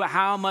approve?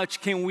 How much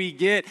can we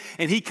get?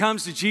 And he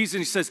comes to Jesus and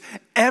he says,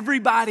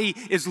 everybody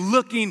is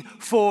looking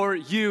for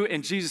you.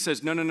 And Jesus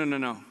says,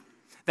 no.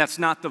 That's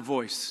not the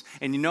voice.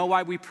 And you know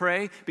why we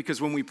pray? Because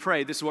when we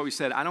pray, this is what we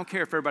said. I don't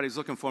care if everybody's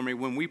looking for me.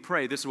 When we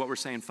pray, this is what we're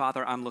saying.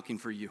 Father, I'm looking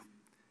for you.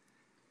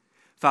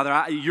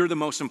 Father, you're the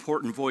most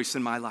important voice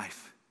in my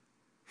life.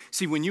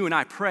 See, when you and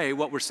I pray,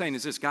 what we're saying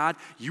is this: God,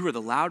 you are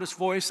the loudest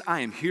voice. I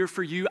am here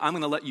for you. I'm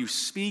going to let you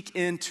speak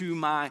into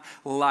my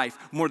life.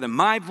 More than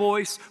my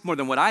voice, more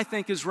than what I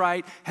think is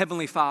right.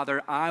 Heavenly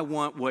Father, I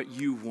want what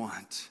you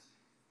want.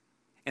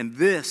 And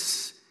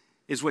this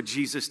is what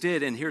Jesus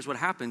did. And here's what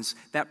happens.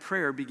 That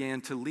prayer began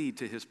to lead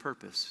to his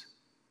purpose.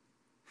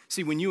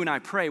 See, when you and I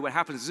pray, what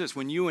happens is this: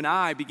 when you and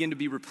I begin to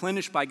be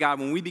replenished by God,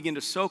 when we begin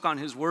to soak on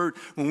his word,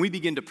 when we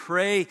begin to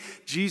pray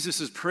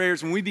Jesus'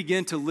 prayers, when we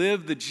begin to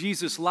live the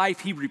Jesus life,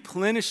 he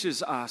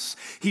replenishes us.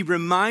 He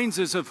reminds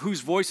us of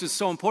whose voice is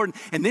so important,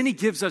 and then he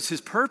gives us his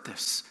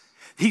purpose.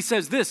 He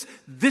says this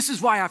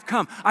is why I've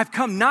come. I've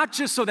come not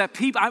just so that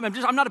people,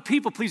 I'm not a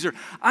people pleaser.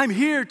 I'm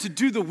here to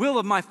do the will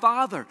of my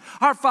Father.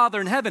 Our Father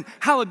in heaven,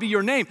 hallowed be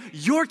your name.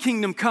 Your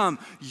kingdom come.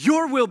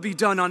 Your will be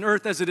done on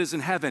earth as it is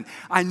in heaven.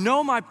 I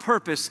know my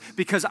purpose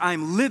because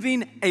I'm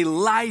living a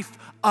life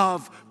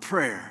of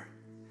prayer.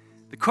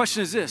 The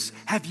question is this: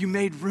 have you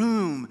made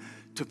room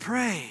to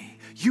pray?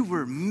 You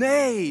were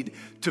made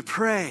to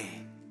pray.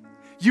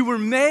 You were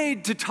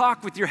made to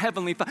talk with your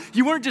Heavenly Father.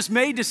 You weren't just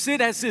made to sit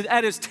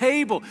at his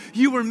table.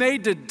 You were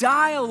made to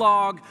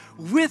dialogue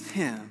with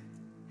him.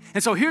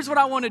 And so here's what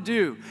I want to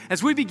do.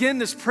 As we begin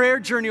this prayer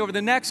journey over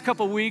the next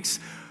couple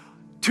weeks,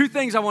 two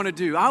things I want to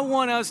do. I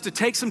want us to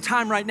take some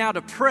time right now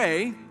to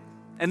pray,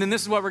 and then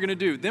this is what we're going to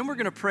do. Then we're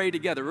going to pray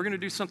together. We're going to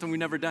do something we've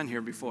never done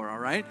here before, all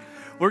right?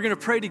 We're going to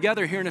pray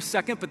together here in a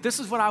second, but this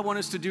is what I want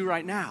us to do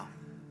right now.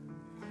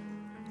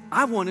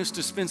 I want us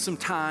to spend some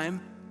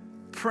time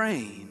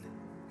praying.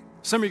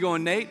 Some of you are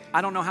going, Nate,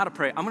 I don't know how to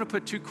pray. I'm going to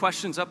put two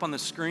questions up on the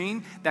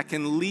screen that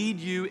can lead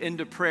you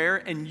into prayer,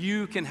 and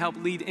you can help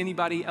lead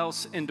anybody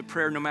else into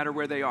prayer no matter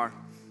where they are.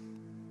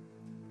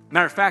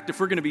 Matter of fact, if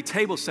we're going to be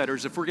table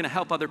setters, if we're going to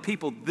help other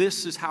people,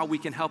 this is how we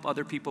can help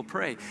other people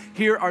pray.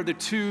 Here are the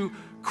two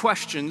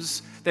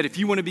questions that if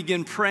you want to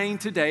begin praying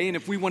today, and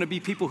if we want to be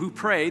people who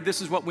pray, this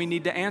is what we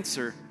need to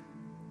answer.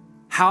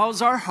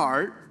 How's our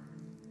heart?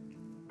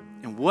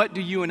 And what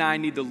do you and I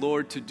need the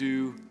Lord to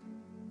do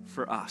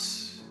for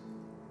us?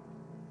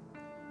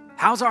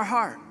 How's our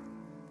heart?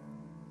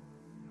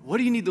 What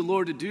do you need the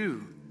Lord to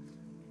do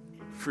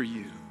for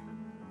you?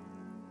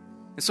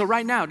 And so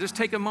right now, just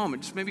take a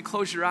moment, just maybe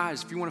close your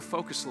eyes if you want to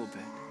focus a little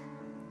bit.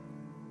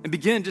 And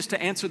begin just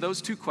to answer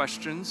those two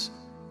questions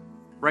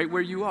right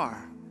where you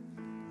are.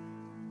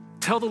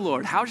 Tell the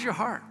Lord, how's your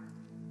heart?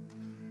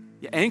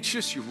 You're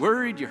anxious, you're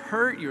worried, you're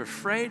hurt, you're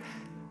afraid.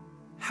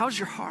 How's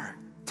your heart?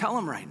 Tell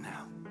him right now.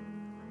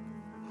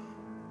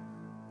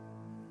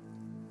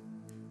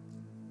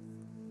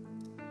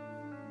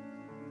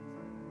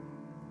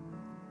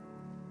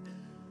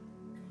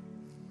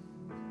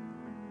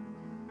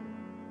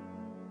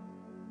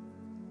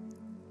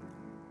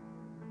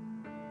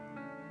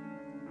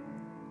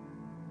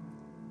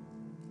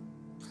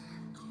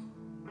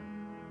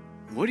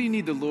 What do you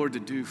need the Lord to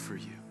do for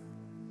you?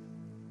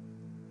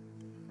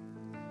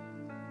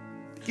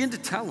 Begin to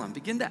tell him,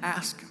 begin to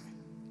ask him,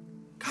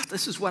 God,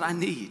 this is what I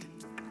need.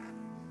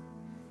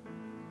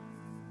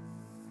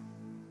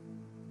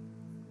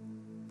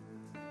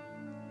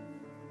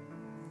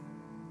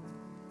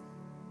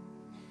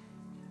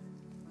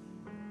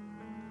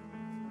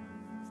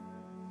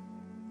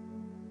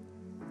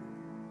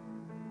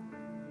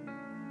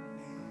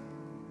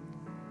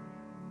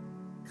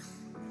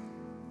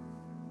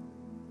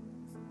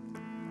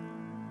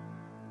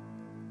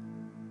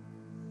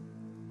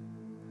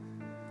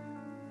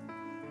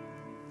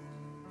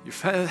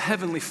 Your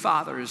Heavenly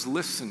Father is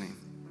listening.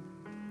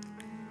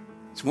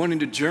 He's wanting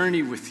to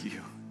journey with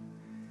you.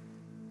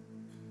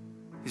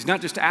 He's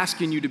not just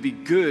asking you to be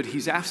good,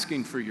 he's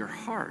asking for your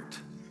heart.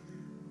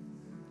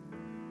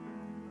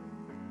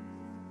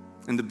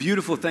 And the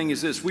beautiful thing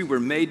is this, we were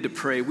made to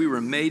pray, we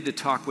were made to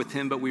talk with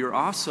him, but we were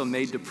also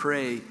made to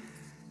pray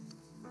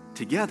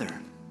together.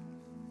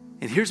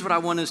 And here's what I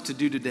want us to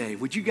do today.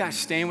 Would you guys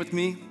stand with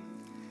me?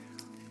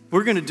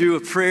 We're going to do a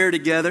prayer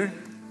together.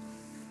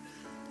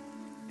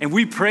 And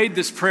we prayed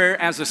this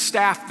prayer as a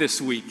staff this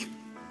week.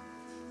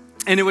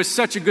 And it was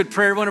such a good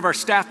prayer. One of our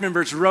staff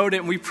members wrote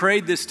it, and we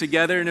prayed this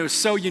together, and it was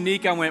so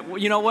unique. I went, well,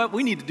 you know what?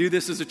 We need to do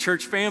this as a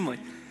church family.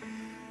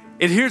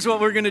 And here's what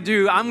we're going to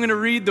do. I'm going to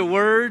read the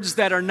words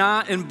that are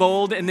not in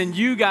bold, and then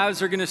you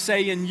guys are going to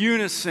say in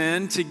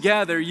unison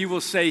together, you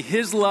will say,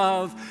 his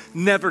love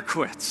never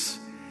quits.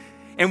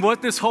 And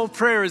what this whole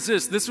prayer is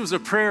this was a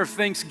prayer of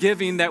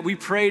thanksgiving that we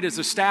prayed as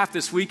a staff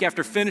this week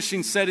after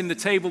finishing setting the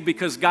table,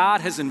 because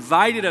God has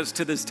invited us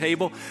to this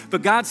table.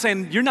 But God's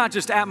saying, you're not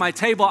just at my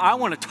table, I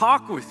want to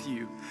talk with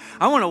you.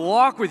 I want to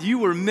walk with you.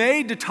 We're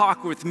made to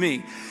talk with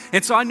me.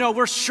 And so I know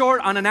we're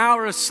short on an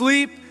hour of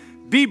sleep.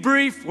 Be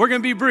brief. We're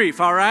going to be brief,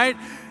 all right?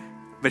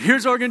 But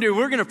here's what we're going to do.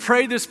 We're going to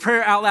pray this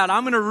prayer out loud.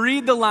 I'm going to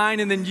read the line,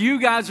 and then you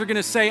guys are going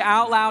to say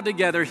out loud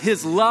together,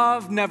 his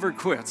love never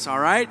quits, all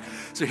right?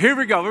 So here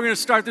we go. We're going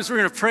to start this. We're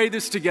going to pray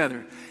this together.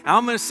 And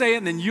I'm going to say it,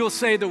 and then you'll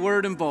say the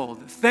word in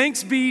bold.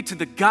 Thanks be to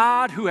the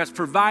God who has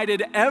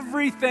provided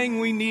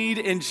everything we need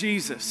in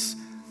Jesus.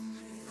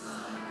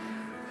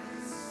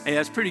 Hey,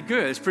 that's pretty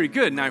good. It's pretty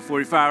good,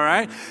 9:45, all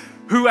right?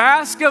 Who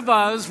ask of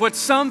us what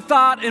some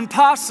thought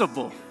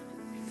impossible.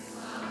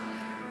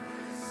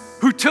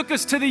 Who took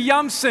us to the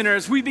Yum Center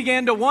as we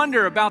began to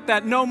wonder about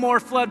that no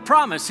more flood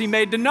promise he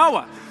made to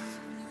Noah.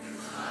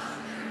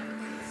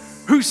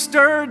 Who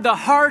stirred the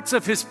hearts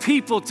of his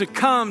people to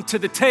come to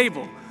the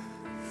table.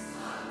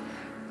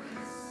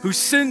 Who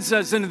sends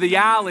us into the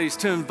alleys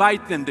to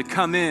invite them to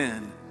come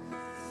in.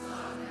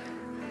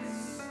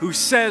 Who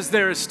says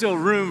there is still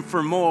room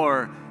for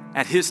more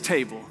at his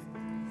table.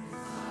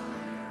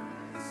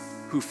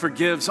 Who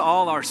forgives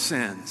all our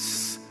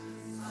sins.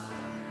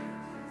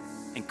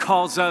 And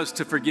calls us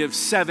to forgive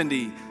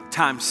 70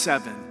 times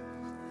 7.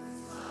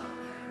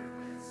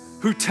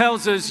 Who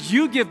tells us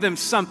you give them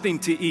something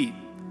to eat.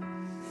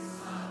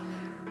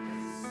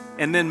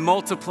 And then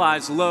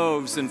multiplies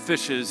loaves and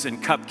fishes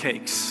and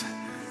cupcakes.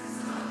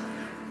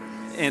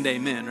 And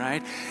amen,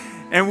 right?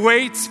 And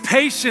waits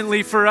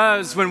patiently for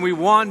us when we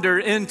wander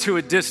into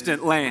a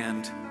distant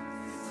land.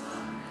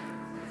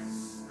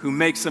 Who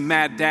makes a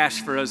mad dash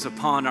for us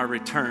upon our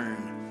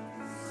return.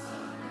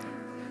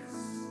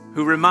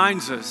 Who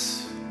reminds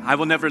us, I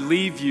will never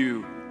leave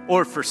you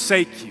or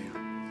forsake you.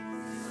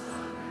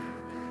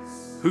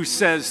 Who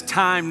says,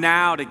 time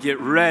now to get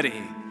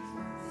ready.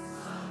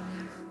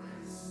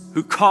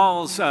 Who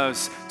calls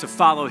us to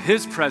follow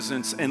his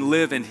presence and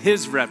live in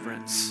his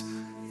reverence.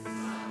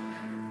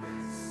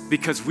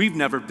 Because we've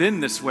never been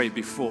this way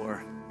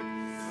before.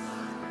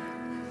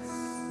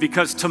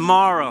 Because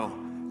tomorrow,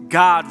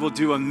 God will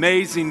do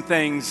amazing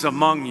things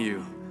among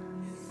you.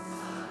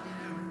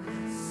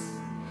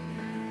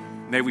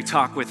 May we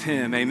talk with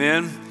him,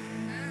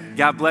 amen?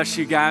 God bless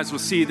you guys. We'll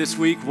see you this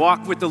week.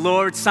 Walk with the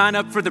Lord. Sign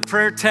up for the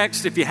prayer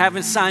text if you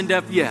haven't signed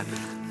up yet.